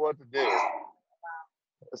tells me what to do.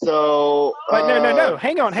 So, But no.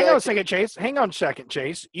 Hang on a second, Chase. Hang on a second,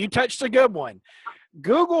 Chase. You touched a good one.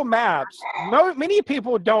 Google Maps, many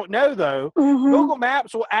people don't know, though, Google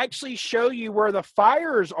Maps will actually show you where the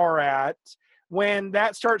fires are at when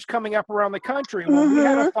that starts coming up around the country. When we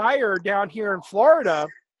had a fire down here in Florida,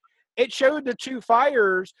 it showed the 2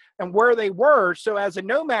 fires and where they were. So as a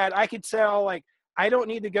nomad, I could tell, like, I don't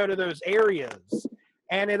need to go to those areas.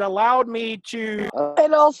 And it allowed me to...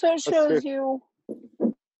 It also shows you...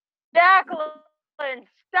 Jacqueline,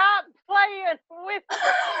 stop playing with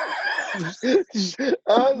I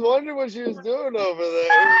was wondering what she was doing over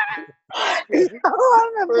there.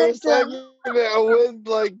 Oh, For a second, I went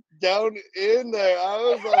down in there. I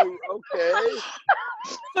was like, okay.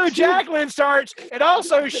 So Jacqueline starts, it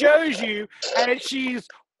also shows you as she's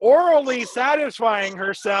orally satisfying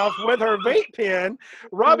herself with her vape pen,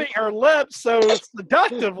 rubbing her lips so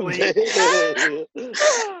seductively.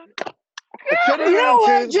 You know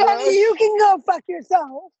what, Johnny? You can go fuck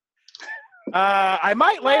yourself. I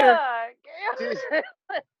might later.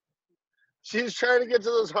 She's trying to get to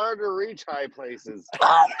those hard to reach high places.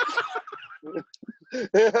 Oh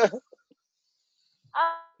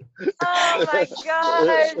my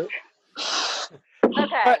gosh.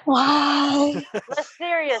 Okay. Why? Let's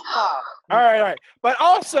serious talk. All right. But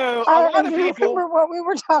also, a lot of people remember what we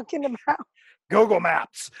were talking about. Google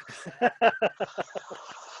Maps.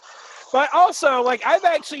 But also, I've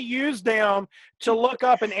actually used them to look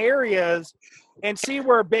up in areas and see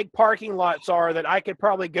where big parking lots are that I could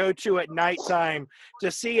probably go to at nighttime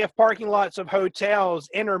to see if parking lots of hotels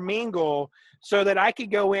intermingle so that I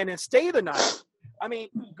could go in and stay the night. I mean,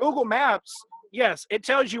 Google Maps, yes, it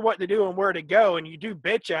tells you what to do and where to go, and you do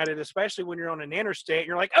bitch at it, especially when you're on an interstate.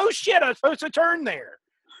 You're like, oh, shit, I'm supposed to turn there.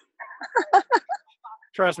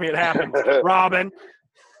 Trust me, it happens, Robin.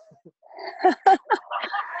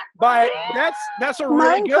 But that's a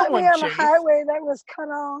really good one, Mine put me on Chase. a highway that was cut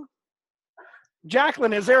off.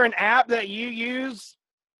 Jacqueline, is there an app that you use?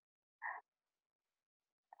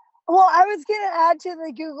 Well, I was going to add to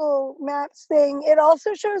the Google Maps thing. It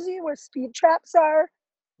also shows you where speed traps are.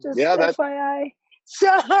 Just FYI. So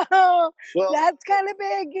that's kind of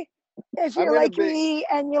big if you're like me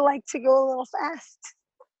and you like to go a little fast.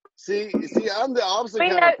 See, I'm the opposite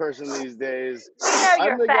kind of person these days. We know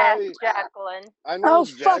you're fast, Jacqueline. I know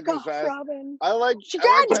fuck off, fast. Robin. I like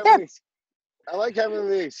having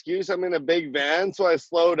the excuse I'm in a big van, so I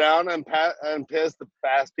slow down and piss the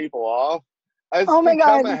fast people off. It's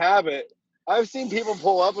become a habit. I've seen people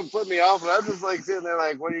pull up and put me off, and I'm just sitting there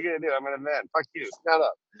what are you gonna do? I'm in a van. Fuck you. Shut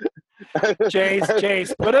up.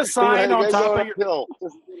 Chase, put a sign on top of your...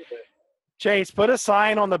 Chase, put a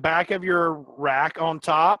sign on the back of your rack on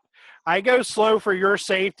top. I go slow for your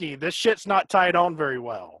safety. This shit's not tied on very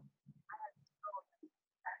well.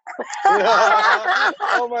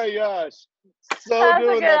 Oh my gosh. So that's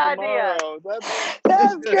doing a good that idea. tomorrow.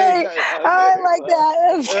 That's great. I like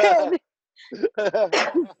that.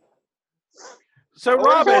 That's good. So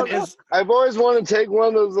Robin I've always wanted to take one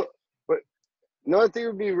of those, but you know what I think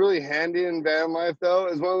would be really handy in van life though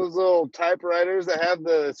is one of those little typewriters that have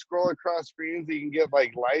the scroll across screens that you can get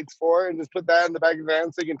lights for, and just put that in the back of the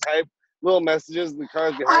van so you can type little messages in the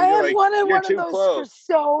cars behind you. I have wanted one of those close. for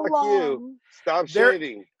so Fuck long. You. Stop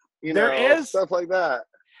shaving. Stuff like that.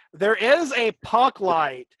 There is a puck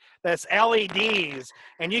light that's LEDs,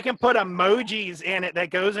 and you can put emojis in it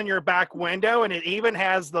that goes in your back window, and it even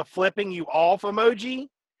has the flipping you off emoji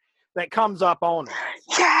that comes up on it.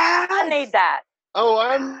 Yeah, I need that. Oh,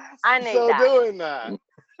 I need that. Doing that.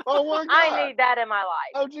 Oh my God. I need that in my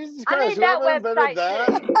life. Oh Jesus Christ! I need that website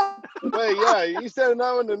that? Wait, yeah, you sent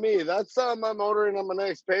that one to me. That's something I'm ordering on my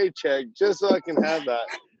next paycheck just so I can have that.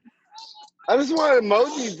 I just want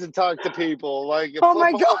emojis to talk to people, like a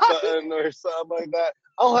flip off button or something like that.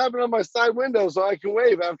 I'll have it on my side window so I can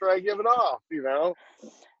wave after I give it off,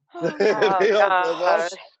 Oh,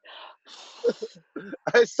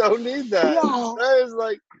 I so need that. Yeah. That is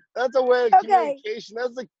like, that's a way of Okay. communication.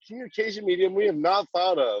 That's a communication medium we have not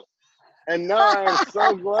thought of. And now I'm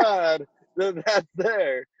so glad that that's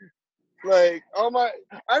there. Like, I'm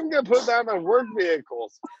going to put that on my work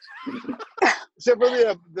vehicles. Except for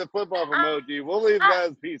the flip-off emoji. We'll leave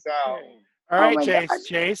that as peace out. All right, my Chase. God.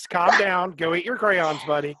 Chase, calm down. Go eat your crayons,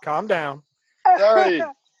 buddy. Calm down. Sorry.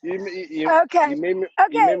 You Okay. made me,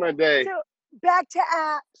 Okay. you made my day. So back to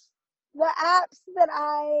apps. The apps that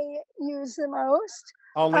I use the most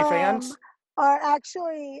OnlyFans. are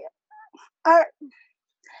actually God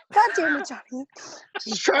damn it, Johnny.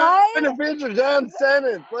 She's trying to finish her damn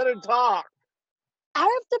sentence. Let her talk. I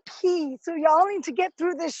have to pee, so y'all need to get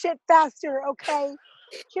through this shit faster, okay?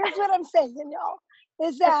 Here's what I'm saying, y'all,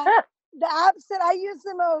 is that the apps that I use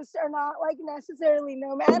the most are not like necessarily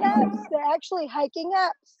nomad apps. They're actually hiking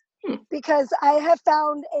apps because I have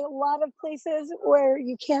found a lot of places where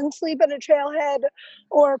you can sleep at a trailhead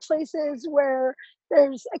or places where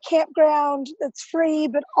there's a campground that's free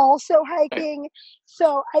but also hiking.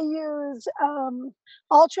 So I use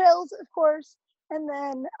All Trails, of course, and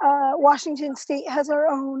then Washington State has our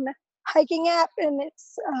own hiking app, and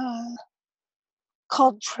it's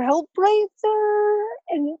called Trailblazer,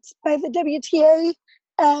 and it's by the WTA.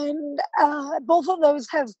 And both of those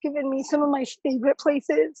have given me some of my favorite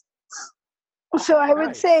places. So I would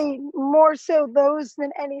Nice. say more so those than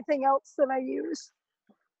anything else that I use.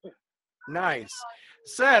 Nice.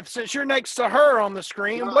 Seth, since you're next to her on the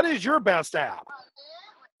screen, what is your best app?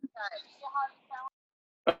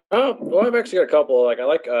 Well, I've actually got a couple. Like I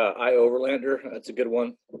like iOverlander. That's a good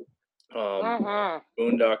one.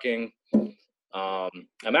 Boondocking.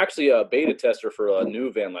 I'm actually a beta tester for a new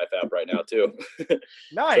van life app right now too.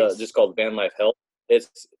 Nice. It's just called Van Life Health. It's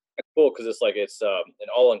cool because it's an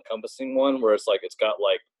all-encompassing one where it's got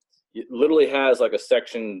like it literally has like a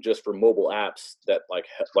section just for mobile apps that like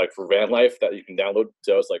for van life that you can download.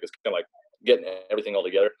 So it's kind of like getting everything all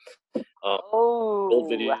together. Old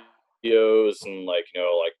videos and like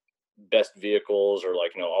best vehicles or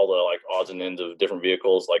all the like odds and ends of different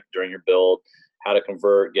vehicles like during your build, how to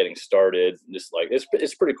convert, getting started. Just like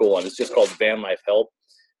it's pretty cool one. It's just called Van Life Help.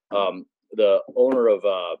 The owner of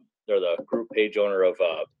or the group page owner of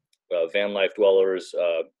Van Life Dwellers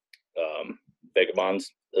Vagabonds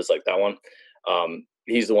is like that one.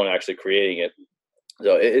 He's the one actually creating it.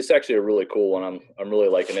 So it's actually a really cool one. I'm really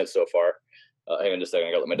liking it so far. Hang on just a second,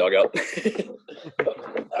 I gotta let my dog out.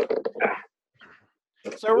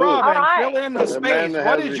 So Robin, All right. fill in the The man space. that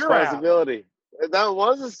What has is your app? responsibility. That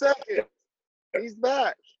was a second. He's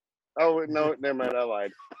back. Oh no, never mind. I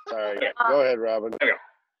lied. Sorry. Go ahead, Robin.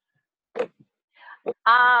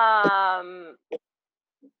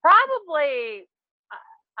 Probably,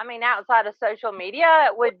 I mean, outside of social media,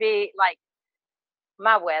 it would be like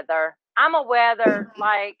my weather. I'm a weather,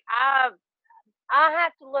 like I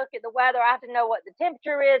have to look at the weather. I have to know what the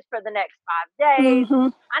temperature is for the next 5 days.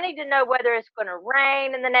 I need to know whether it's going to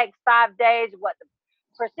rain in the next 5 days, what the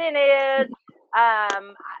percent is.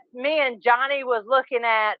 Me and Johnny was looking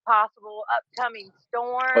at possible upcoming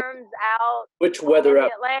storms out. Which weather in the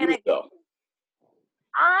app Atlantic. though?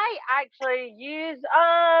 I actually use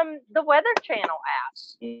the Weather Channel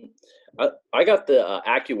app. I got the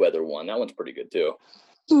AccuWeather one. That one's pretty good too.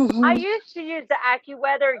 I used to use the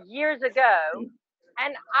AccuWeather years ago,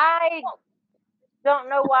 and I don't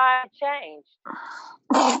know why I changed.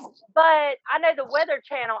 But I know the Weather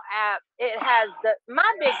Channel app, it has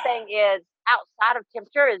my big thing is outside of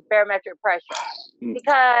temperature is barometric pressure.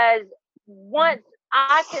 Because once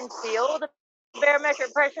I can feel the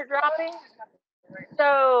barometric pressure dropping,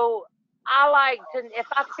 so I like to, if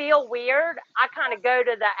I feel weird, I kind of go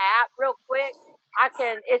to the app real quick.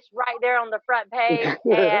 It's right there on the front page,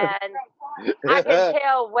 and I can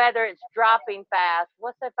tell whether it's dropping fast.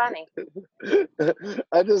 What's so funny?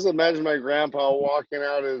 I just imagine my grandpa walking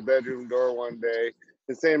out his bedroom door one day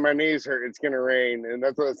and saying, "My knees hurt. It's gonna rain," and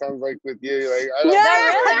that's what it sounds like with you. Like, I don't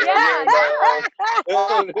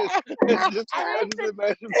I just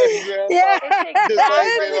imagine my grandpa.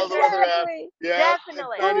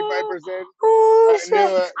 Definitely. 95%.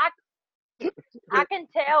 I can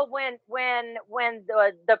tell when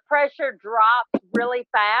the pressure drops really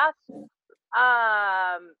fast.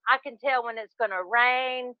 I can tell when it's going to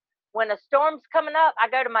rain. When a storm's coming up, I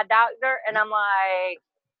go to my doctor and I'm like,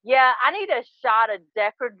 yeah, I need a shot of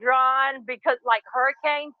Decadron because like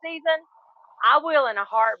hurricane season, I will in a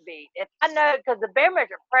heartbeat. If I know, because the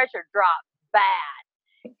barometric pressure drops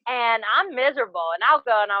bad and I'm miserable, and I'll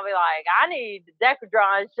go and I'll be like, I need the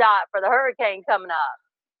Decadron shot for the hurricane coming up.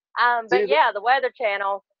 But yeah, the Weather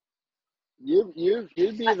Channel. you'd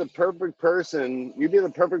be the perfect person. You'd be the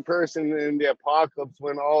perfect person in the apocalypse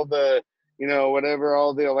when all the whatever,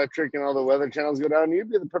 all the electric and all the weather channels go down. You'd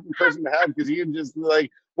be the perfect person to have because you can just like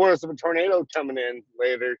warn us of a tornado coming in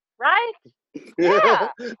later. Right? Yeah.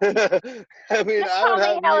 I mean, Just I call would me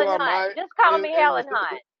have you Helen on my. Hunt. Just call me Helen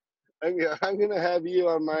Hunt. I'm gonna have you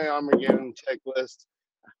on my Armageddon checklist.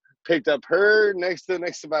 Picked up her next to the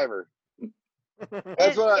next survivor.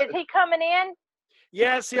 That's Is he coming in?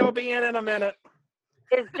 Yes, he'll be in a minute.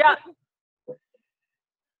 Is John?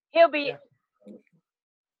 He'll be. Yeah.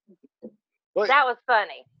 That was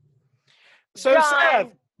funny. So John, Seth,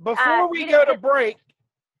 before we you go to didn't- break,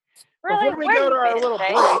 Really? before we Where go to you our been, little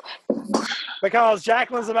Jake? break, because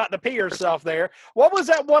Jacqueline's about to pee herself there. What was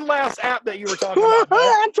that one last app that you were talking about? Beth?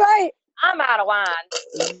 That's right. I'm out of wine.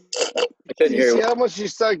 I couldn't You hear see you. how much you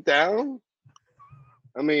sucked down?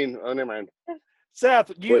 I mean, oh, never mind.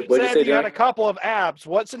 Seth, you What'd you said say, you had John? a couple of apps.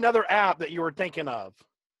 What's another app that you were thinking of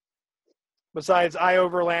besides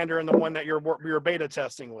iOverlander and the one that you're beta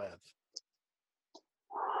testing with?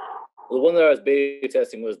 The one that I was beta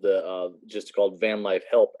testing was the just called Van Life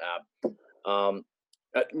Help app.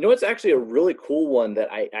 It's actually a really cool one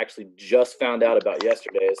that I actually just found out about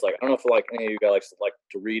yesterday. It's like, I don't know if like any of you guys like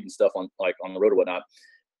to read and stuff on the road or whatnot,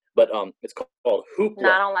 but it's called Hoopla.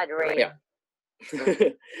 No, I don't like to read. Yeah.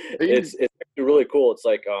 it's actually really cool. It's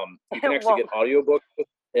like you can actually get audiobooks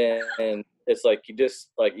and it's like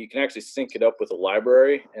you can actually sync it up with a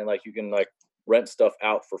library and like you can like rent stuff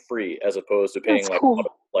out for free as opposed to paying That's cool.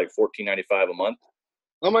 like $14.95 a month.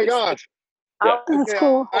 Oh my gosh. Yeah. Oh, That's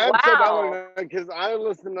cool. I'm Wow. because I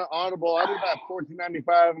listen to Audible. I do that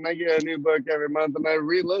 $14.95 and I get a new book every month and I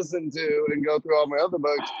re-listen to and go through all my other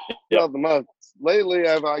books throughout the month. Lately,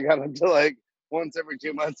 I got into like once every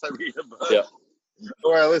 2 months I read a book. Yeah.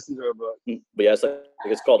 Or I listen to a book. But yeah,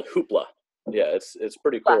 it's called Hoopla. Yeah, it's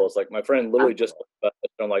pretty cool. It's like my friend literally just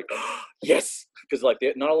I'm like, yes, because like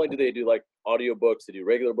not only do they do like audiobooks, they do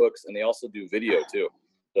regular books, and they also do video too.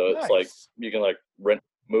 So it's like you can like rent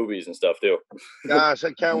movies and stuff too. Gosh,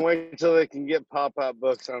 I can't wait till they can get pop-up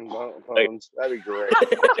books on phones. That'd be great.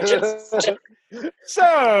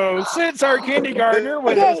 So, since our kindergartner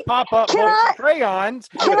with Okay, his pop-up can books I- and crayons,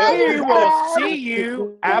 can I we just will add- see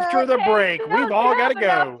you after the break. We've all got to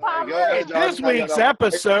go. Go ahead, John. This week's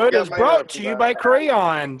episode is brought to you by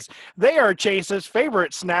Crayons. They are Chase's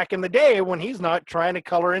favorite snack in the day when he's not trying to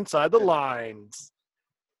color inside the lines.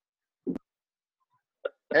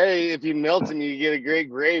 Hey, if you melt them, you get a great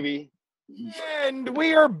gravy. And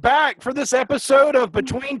we are back for this episode of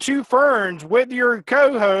Between Two Ferns with your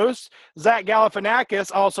co-host, Zach Galifianakis,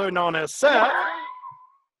 also known as Seth.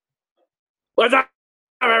 What's up,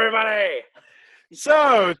 everybody?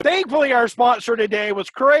 So, thankfully, our sponsor today was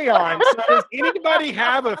crayons. So does anybody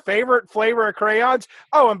have a favorite flavor of crayons?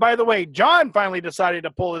 Oh, and by the way, John finally decided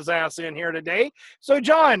to pull his ass in here today. So,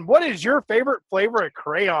 John, what is your favorite flavor of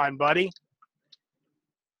crayon, buddy?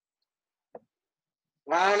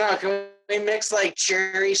 I don't know. Can we mix like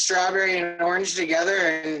cherry, strawberry, and orange together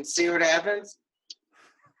and see what happens?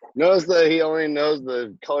 Notice that he only knows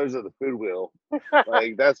the colors of the food wheel.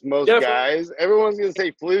 Like that's most Yeah, guys. Everyone's gonna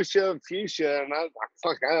say fuchsia, and I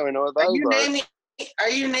don't even know what those are. Are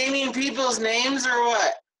you naming people's names or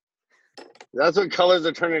what? That's what colors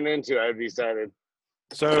are turning into. I've decided.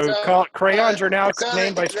 So, crayons are now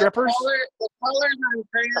named by strippers? The colors on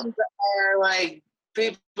crayons are like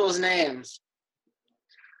people's names.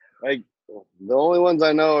 Like the only ones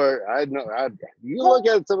I know are you look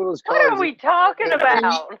at some of those colors. What are we talking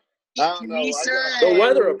about? I don't know. The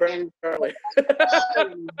weather, apparently. The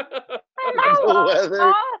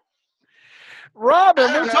weather. Robin,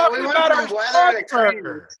 I don't we're know, talking we went about from our weather to sponsor.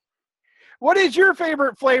 crayons. What is your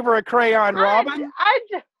favorite flavor of crayon, Robin?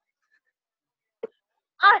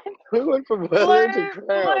 We went from Blue, weather to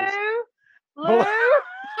crayons. blue,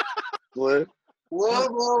 Blue.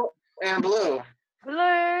 Blue and blue.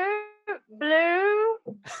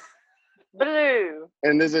 blue.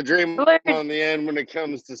 And there's a dream Blue. on the end when it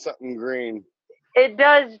comes to something green. It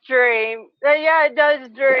does dream. Yeah, it does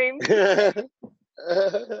dream.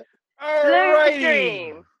 Alrighty.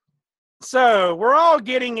 dream. So we're all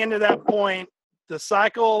getting into that point. The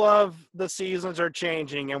cycle of the seasons are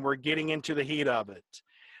changing and we're getting into the heat of it.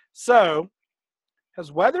 So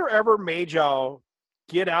has weather ever made y'all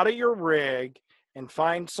get out of your rig and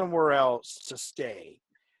find somewhere else to stay?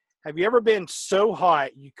 Have you ever been so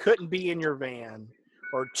hot you couldn't be in your van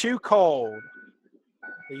or too cold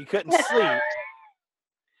that you couldn't sleep?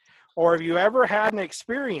 Or have you ever had an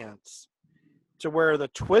experience to where the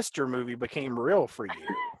Twister movie became real for you?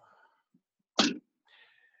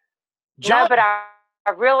 No, but I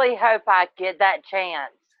really hope I get that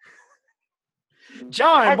chance.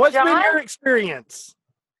 John, Has what's been John? your experience?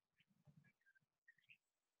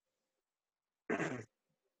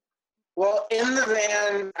 Well, in the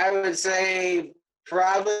van, I would say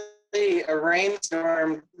probably a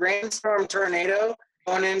rainstorm tornado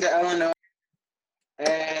going into Illinois.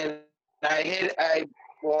 And I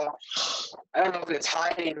don't know if it's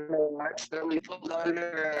hiding very much, but we pulled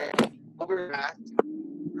under an overpass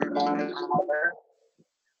for about an hour.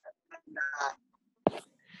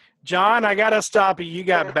 John, I gotta stop you. You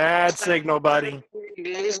got bad signal, buddy.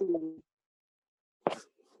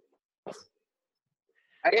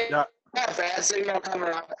 I Yeah. got bad signal coming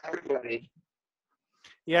off everybody.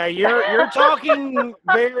 Yeah, you're talking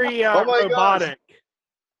very Oh my gosh. robotic.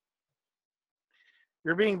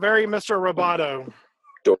 You're being very Mr. Roboto.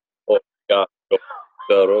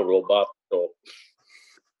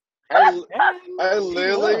 I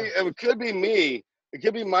literally, it could be me. It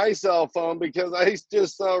could be my cell phone because I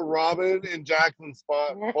just saw Robin and Jackson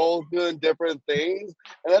Spot both doing different things,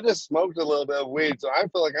 and I just smoked a little bit of weed, so I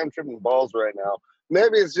feel like I'm tripping balls right now.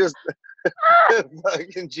 Maybe it's just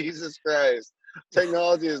fucking Jesus Christ.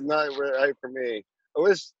 Technology is not right for me. I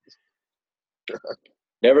wish.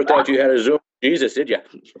 Never thought you had a Zoom with Jesus, did you?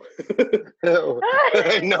 No.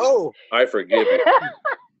 I forgive you.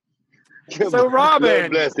 So, Robin.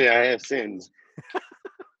 Lord bless me, I have sins.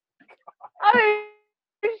 Oh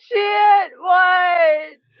shit!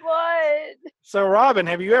 What? So, Robin,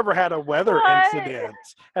 have you ever had a weather What? incident?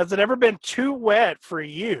 Has it ever been too wet for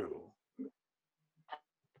you?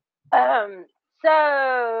 So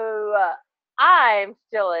I'm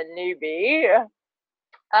still a newbie.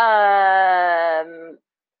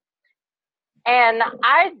 And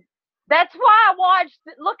that's why I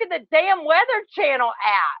look at the damn Weather Channel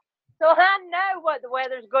app. So I know what the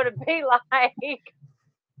weather's going to be like.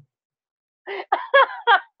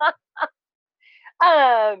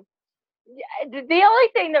 The only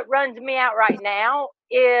thing that runs me out right now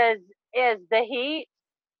is the heat.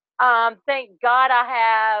 Thank God I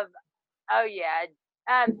have. Oh yeah.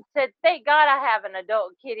 So thank God I have an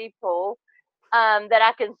adult kiddie pool that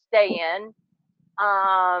I can stay in.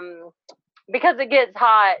 Because it gets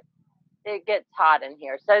hot. It gets hot in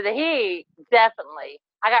here. So the heat, definitely.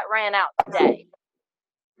 I got ran out today.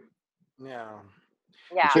 Yeah.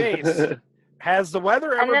 Yeah. Chase, has the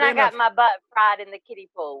weather ever And then been I got my butt fried in the kiddie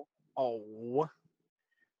pool. Oh.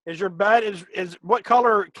 Is your butt is what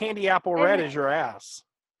color candy apple red is your ass?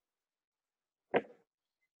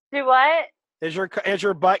 Do what? Is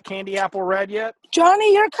your butt candy apple red yet?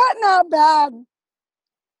 Johnny, you're cutting out bad.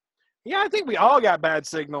 Yeah, I think we all got bad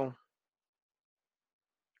signal.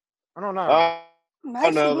 I don't know.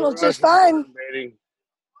 My signal's just fine.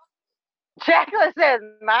 Jacqueline says,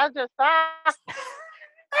 mine's just fine. That's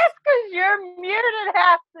because you're muted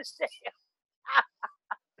half the time.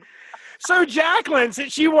 So, Jacqueline,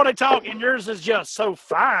 since you want to talk and yours is just so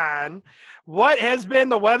fine, what has been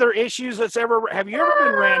the weather issues have you ever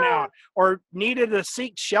been ran out or needed to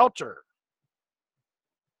seek shelter?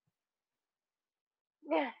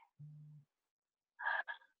 Yeah.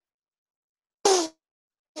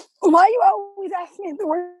 Why you always ask me at the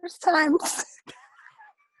worst times?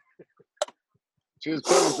 She was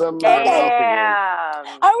putting something in her mouth again.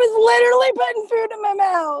 I was literally putting food in my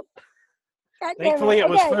mouth. God damn Thankfully, it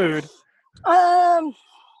was food.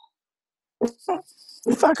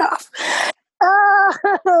 Fuck off.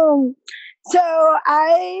 So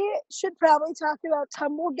I should probably talk about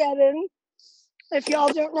Tumblegeddon. If y'all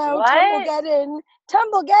don't know, What?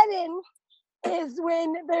 Tumblegeddon is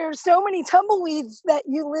when there's so many tumbleweeds that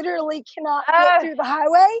you literally cannot get through the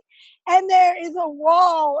highway, and there is a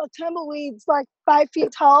wall of tumbleweeds like 5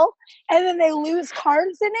 feet tall, and then they lose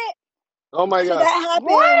cars in it. Oh my So God.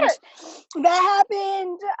 that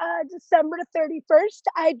happened December 31st.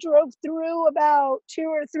 I drove through about 2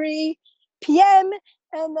 or 3 p.m.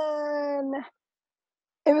 and then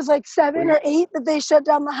it was like 7 or 8 that they shut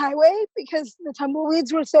down the highway because the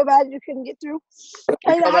tumbleweeds were so bad you couldn't get through.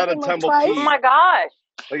 And call that that a happened like tumble twice. pea. Oh my gosh.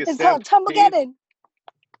 Like It's called Tumblegeddon.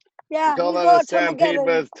 Yeah, We call you that go a stampede, Tumblegeddon.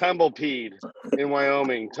 but it's tumblepeed in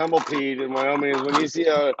Wyoming. Tumblepeed in Wyoming is when you see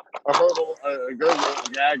a hurdle, a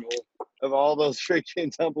gaggle of all those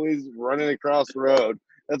freaking tumbleweeds running across the road.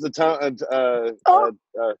 That's a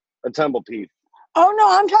tumblepeed. Oh no,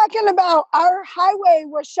 I'm talking about our highway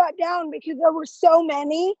was shut down because there were so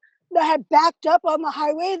many that had backed up on the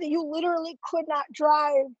highway that you literally could not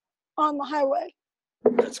drive on the highway.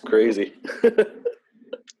 That's crazy.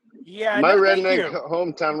 Yeah, My no, thank redneck you.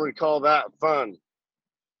 hometown would call that fun.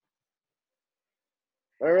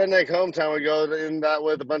 My redneck hometown would go in that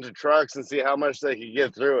with a bunch of trucks and see how much they could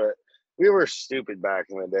get through it. We were stupid back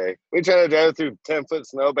in the day. We tried to drive through 10-foot You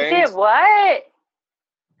snowbanks. did what?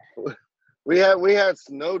 We had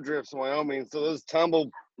snow drifts in Wyoming, so those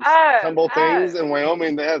tumble Oh, things in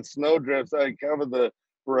Wyoming, they had snow drifts that covered the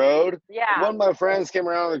road. yeah. One of my friends came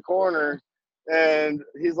around the corner, and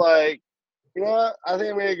he's like, "You know what? I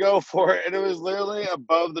think I'm gonna go for it." And it was literally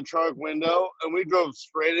above the truck window, and we drove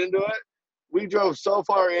straight into it. We drove so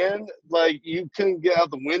far in, like you couldn't get out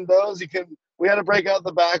the windows. We had to break out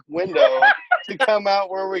the back window to come out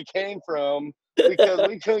where we came from because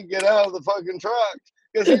we couldn't get out of the fucking truck.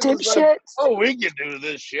 Because You he was like, dipshit. "Oh, we can do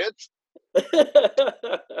this shit."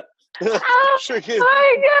 Oh Freaking-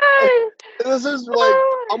 my this is like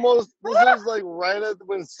this is like right at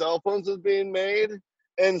when cell phones was being made.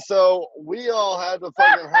 And so we all had to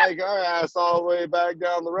fucking hike our ass all the way back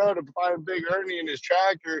down the road to find Big Ernie and his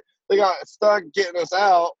tractor. They got stuck getting us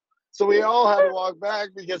out. So we all had to walk back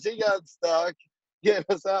because he got stuck getting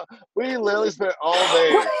us out. We literally spent all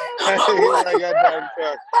day trying to get that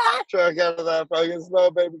goddamn truck out of that fucking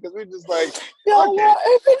snowbank because we just like, No, fuck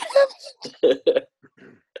it.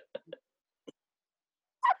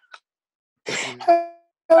 what even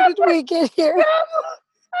how did we get here? god!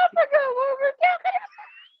 I forgot what we're talking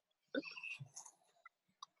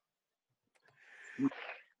about.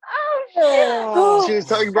 Oh She was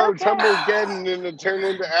talking about Okay. Tumblegeddon and it turned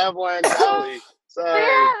into Avalanche Alley. shit! Sorry.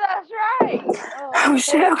 Yeah, that's right. Oh,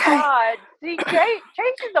 shit, thank okay. God. See, Chase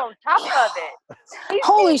is on top of it. He's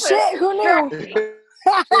Holy keeping shit, who knew?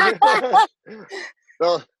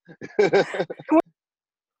 Well,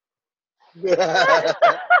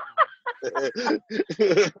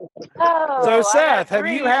 Oh, So, I Seth, got have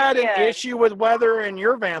you three had an again. issue with weather in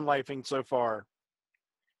your van lifing so far?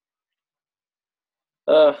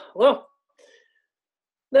 Well,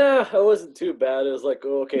 no, it wasn't too bad. It was like,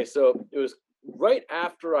 okay, so it was right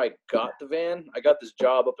after I got the van. I got this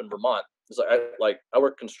job up in Vermont. It's like I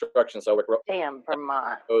work construction, so I work up Damn,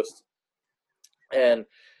 Vermont. the coast. And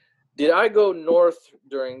did I go north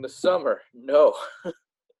during the summer? No,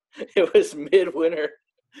 it was midwinter.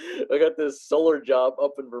 I got this solar job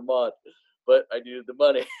up in Vermont, but I needed the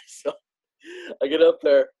money, so I get up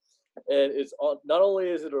there. And it's on. Not only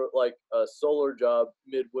is it like a solar job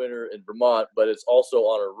midwinter in Vermont, but it's also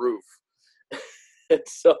on a roof. And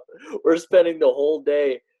so we're spending the whole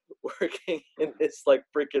day working in this like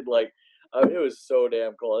freaking like. It was so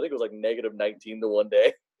damn cold. I think it was like -19 the one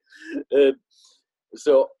day. And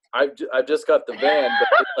so I've just got the van,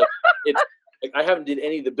 but it's like I haven't did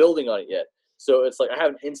any of the building on it yet. So it's like I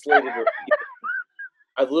haven't insulated or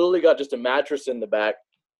I've literally got just a mattress in the back,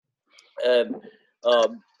 and I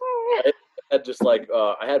had just like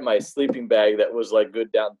I had my sleeping bag that was like good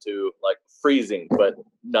down to like freezing, but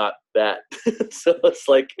not that. So it's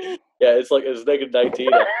like, yeah, it's like it's -19.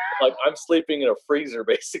 Like I'm sleeping in a freezer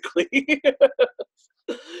basically.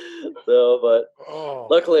 So, but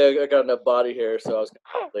luckily I got enough body hair, so I was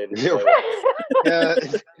later. Yeah,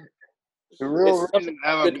 the real It's reason I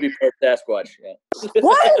have good to be part Sasquatch. Yeah.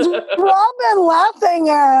 What is Robin laughing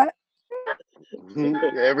at?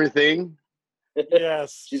 everything.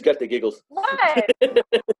 Yes. She's got the giggles. What?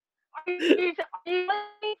 You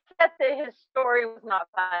said that his story was not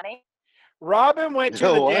funny. Robin went to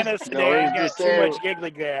No, the what? dentist No, today and he's got just too saying- much giggly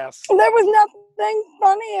gas. There was nothing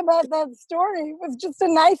funny about that story. It was just a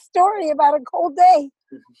nice story about a cold day.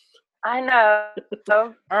 I know.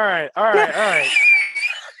 All right.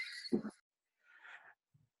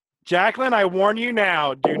 Jacqueline, I warn you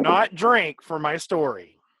now, do not drink for my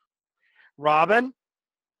story. Robin,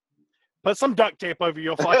 put some duct tape over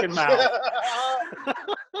your fucking mouth.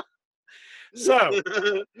 So,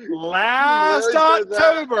 last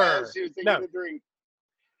October,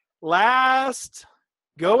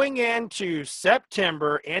 going into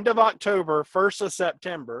September, end of October, 1st of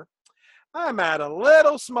September, I'm at a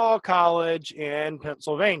little small college in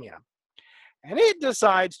Pennsylvania, and it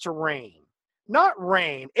decides to rain. Not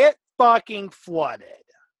rain, it fucking flooded.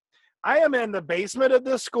 I am in the basement of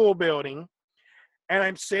this school building, and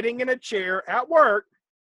I'm sitting in a chair at work,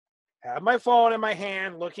 have my phone in my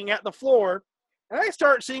hand, looking at the floor, and I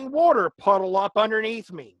start seeing water puddle up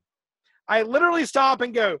underneath me. I literally stop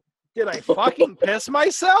and go, did I fucking piss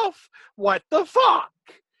myself? What the fuck?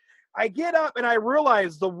 I get up and I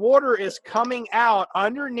realize the water is coming out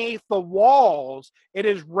underneath the walls. It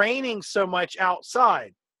is raining so much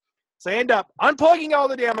outside. So I end up unplugging all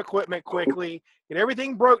the damn equipment quickly, get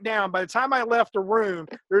everything broke down. By the time I left the room,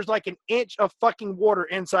 there's like an inch of fucking water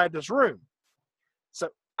inside this room. So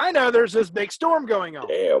I know there's this big storm going on.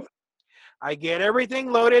 Damn. I get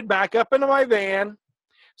everything loaded back up into my van,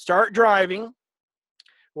 start driving.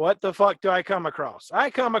 What the fuck do I come across? I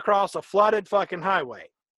come across a flooded fucking highway.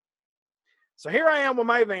 So here I am with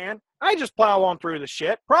my van. I just plow on through the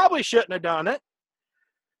shit. Probably shouldn't have done it.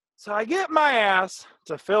 So I get my ass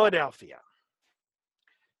to Philadelphia.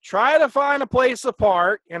 Try to find a place to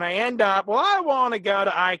park, and I end up, well, I want to go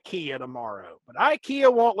to IKEA tomorrow, but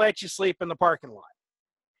IKEA won't let you sleep in the parking lot.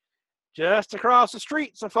 Just across the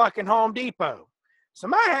street's a fucking Home Depot. So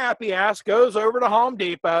my happy ass goes over to Home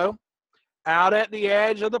Depot, out at the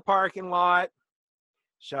edge of the parking lot,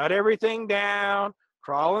 shut everything down,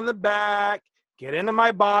 crawl in the back, get into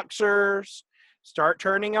my boxers, start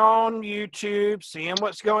turning on YouTube, seeing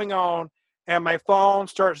what's going on, and my phone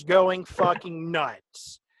starts going fucking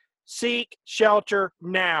nuts. Seek shelter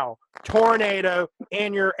now. Tornado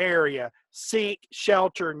in your area. Seek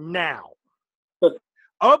shelter now.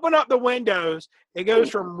 Open up the windows. It goes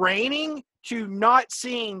from raining to not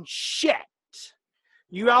seeing shit.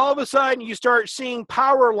 You all of a sudden, you start seeing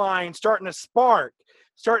power lines starting to spark.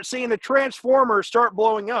 Start seeing the transformers start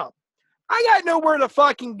blowing up. I got nowhere to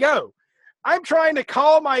fucking go. I'm trying to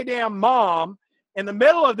call my damn mom in the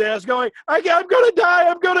middle of this going, I'm going to die.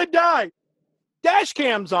 I'm going to die. Dash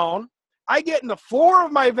cam's on. I get in the floor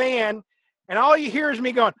of my van, and all you hear is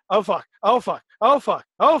me going, oh, fuck, oh, fuck, oh, fuck,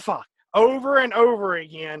 oh, fuck, over and over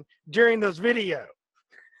again during this video.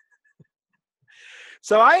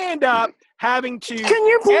 So I end up having to Can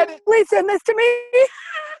you please send this to me?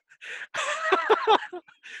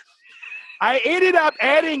 I ended up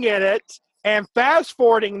editing it and fast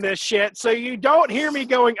forwarding this shit so you don't hear me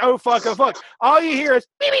going, oh, fuck, oh, fuck. All you hear is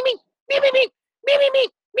beep, beep, beep, beep, beep, beep, beep, beep,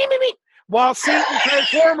 beep, beep, beep, beep, while seeing the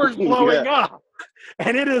Transformers blowing up.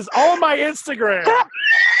 And it is on my Instagram.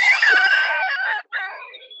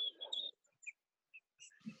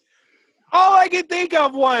 All I could think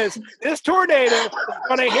of was this tornado is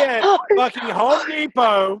going to hit fucking Home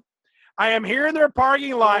Depot. I am here in their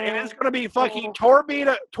parking lot, and it's going to be fucking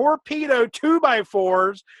torpedo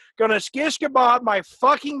 2x4s going to skish kebab my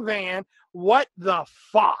fucking van. What the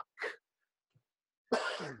fuck?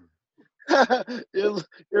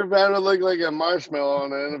 Your van would look like a marshmallow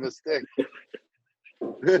on the end of a stick.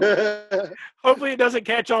 Hopefully it doesn't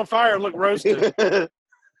catch on fire and look roasted.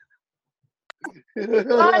 It's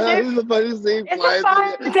the funniest thing. Thank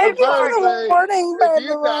you for the warning, by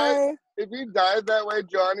the way. If you died that way,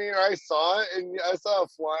 Johnny, and I saw it, and I saw a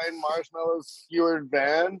flying marshmallow skewered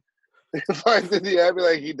van flying through the air, I'd be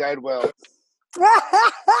like, he died well.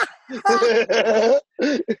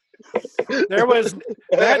 There was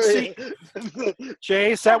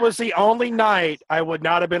Chase, that was the only night I would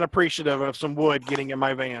not have been appreciative of some wood getting in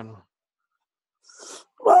my van.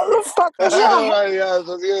 What the fuck was that? Oh, yeah, I was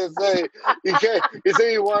gonna say you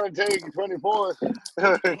say you want to take 24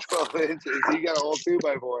 12 inches. You got a whole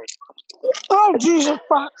 2x4. Oh, Jesus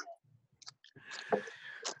fuck.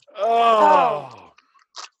 Oh.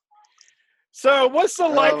 So what's the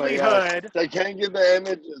likelihood? I can't get the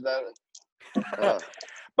images of it.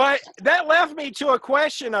 But that left me to a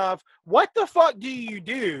question of what the fuck do you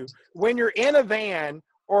do when you're in a van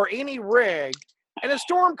or any rig and a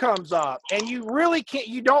storm comes up and you really can't,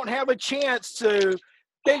 you don't have a chance to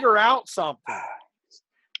figure out something.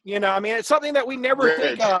 You know, I mean, it's something that we never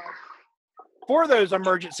think of for those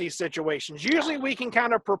emergency situations. Usually we can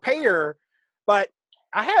kind of prepare, but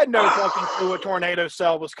I had no fucking clue a tornado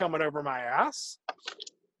cell was coming over my ass.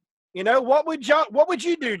 You know, what would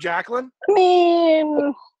you do, Jacqueline? I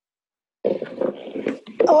mean,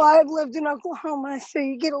 I've lived in Oklahoma, so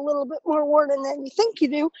you get a little bit more warning than you think you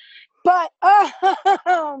do. But I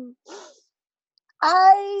don't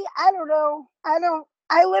know.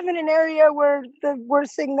 I live in an area where the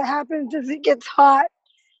worst thing that happens is it gets hot.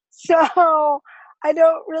 So I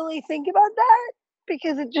don't really think about that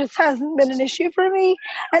because it just hasn't been an issue for me.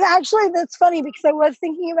 And actually, that's funny because I was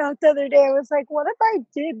thinking about it the other day. I was like, what if I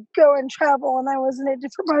did go and travel and I was in a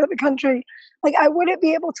different part of the country? Like, I wouldn't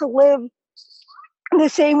be able to live the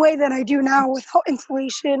same way that I do now without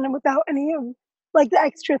insulation and without any of like the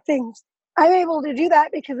extra things. I'm able to do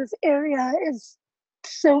that because this area is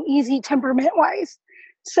so easy temperament wise.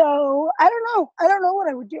 So I don't know what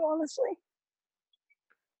I would do, honestly.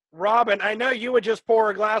 Robin, I know you would just pour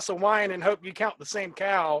a glass of wine and hope you count the same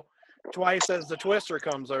cow twice as the twister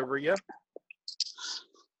comes over you.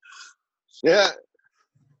 Yeah.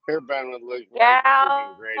 Her band would look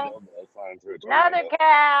Cow. great. Another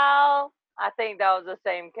cow. I think that was the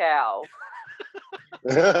same cow.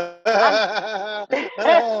 Me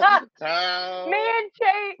and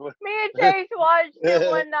Chase watched it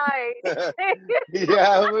one night.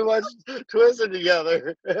 Yeah, we watched Twister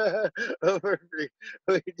together.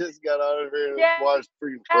 We just got out of here and watched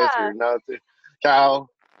freaking Twister. Now it's a cow,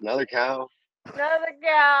 another cow. Another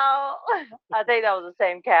cow. I think that was the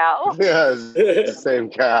same cow. Yeah, it's the same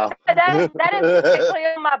cow. That is basically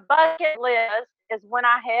on my bucket list. Is when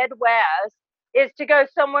I head west, is to go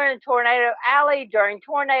somewhere in Tornado Alley during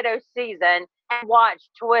tornado season and watch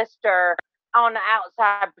Twister on the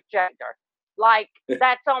outside projector. Like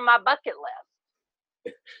that's on my bucket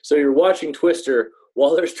list. So you're watching Twister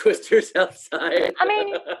while there's Twisters outside. I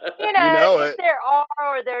mean, if there are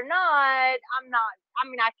or they're not,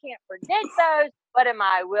 I can't predict those, but am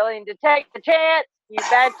I willing to take the chance? You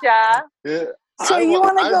betcha. Yeah. So you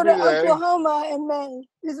want to go to Oklahoma in May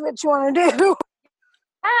is what you want to do.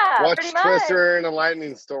 Yeah, watch pretty much. Twister in a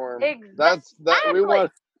lightning storm. Exactly. We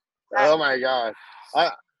want. Oh my god!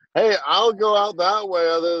 Hey, I'll go out that way.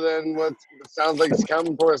 Other than what sounds like it's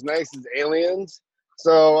coming for us next is aliens.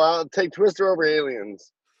 So I'll take Twister over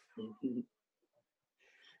aliens.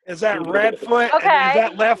 Is that red foot? Okay, Is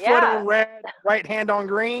that left foot yeah. on red, right hand on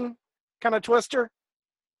green kind of Twister?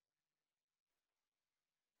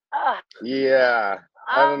 Yeah,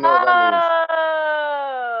 I don't know what that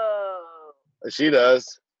means. She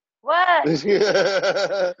does. What?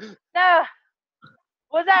 Yeah. No.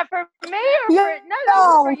 Was that for me or Yeah, for no? That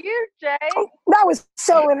was for you, Jay. That was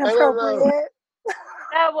so I don't know. inappropriate.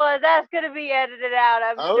 That's gonna be edited out,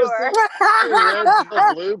 I'm I was sure. thinking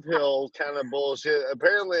red blue pill kind of bullshit.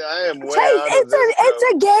 Apparently, I am way Chase, out of this. it's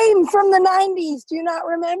a game from the 90s. Do you not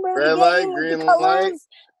remember Red the light, game with green the light. colors?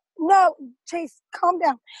 No, Chase, calm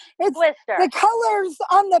down. It's Twister. the colors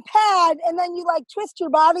on the pad, and then you like twist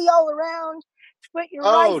your body all around. Put your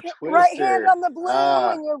right hand Twister. on the blue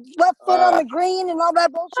and your left foot on the green and all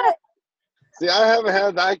that bullshit. See, I haven't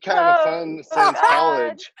had that kind of fun since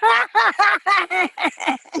college.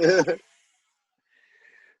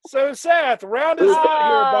 So, Seth, round us out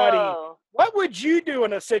here, buddy. Oh. What would you do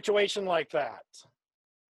in a situation like that?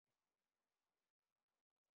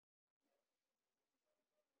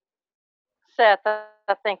 Seth, I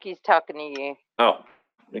think he's talking to you. Oh,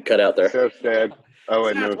 it cut out there. So sad. Oh,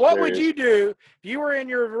 wait, Seth, no. what would you do if you were in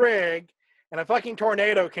your rig and a fucking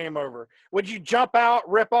tornado came over? Would you jump out,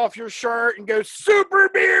 rip off your shirt, and go, Super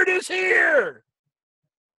Beard is here?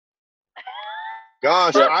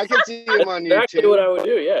 Gosh, I can see him on YouTube. Exactly what I would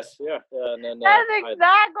do. Yes, yeah. And then That's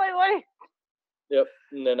exactly what he. Yep.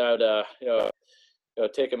 And then I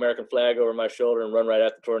would, take American flag over my shoulder and run right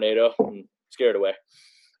at the tornado and scare it away.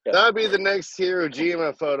 Yeah. That'd be the next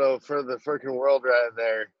Hiroshima photo for the freaking world right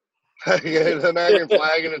there. The American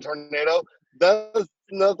flag in a tornado. That's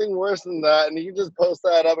nothing worse than that. And you can just post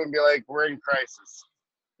that up and be like, we're in crisis.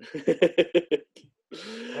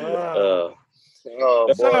 Oh,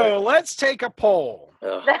 boy. So let's take a poll. You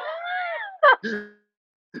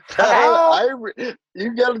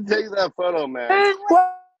got to take that photo, man.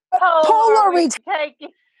 What poll are we taking?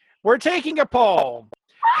 We're taking a poll.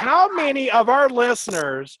 How many of our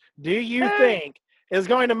listeners do you think is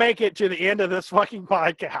going to make it to the end of this fucking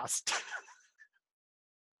podcast?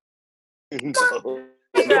 No.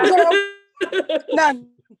 None.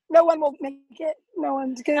 No one will make it. No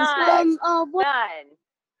one's going to None. survive. None.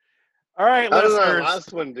 All right, How does our listeners.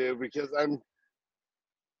 last one do? Because I'm.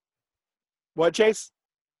 What, Chase?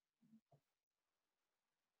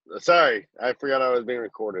 Sorry, I forgot I was being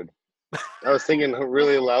recorded. I was thinking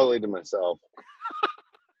really loudly to myself.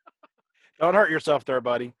 Don't hurt yourself there,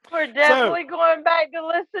 buddy. We're definitely going back to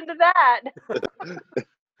listen to that.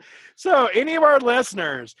 So, any of our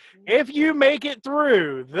listeners, if you make it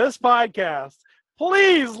through this podcast,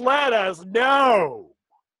 please let us know.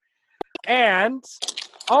 And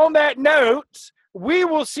on that note, we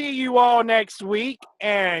will see you all next week.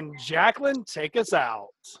 And Jacqueline, take us out.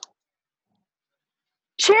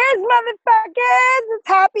 Cheers, motherfuckers. It's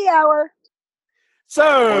happy hour.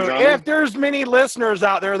 So, if there's many listeners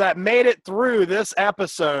out there that made it through this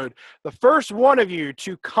episode, the first one of you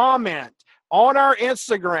to comment on our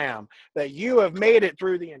Instagram that you have made it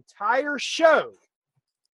through the entire show,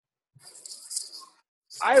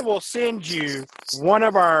 I will send you one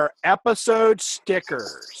of our episode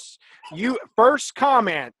stickers. You first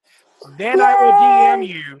comment, then I will DM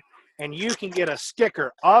you, and you can get a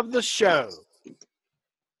sticker of the show.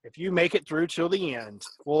 If you make it through till the end,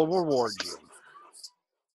 we'll reward you.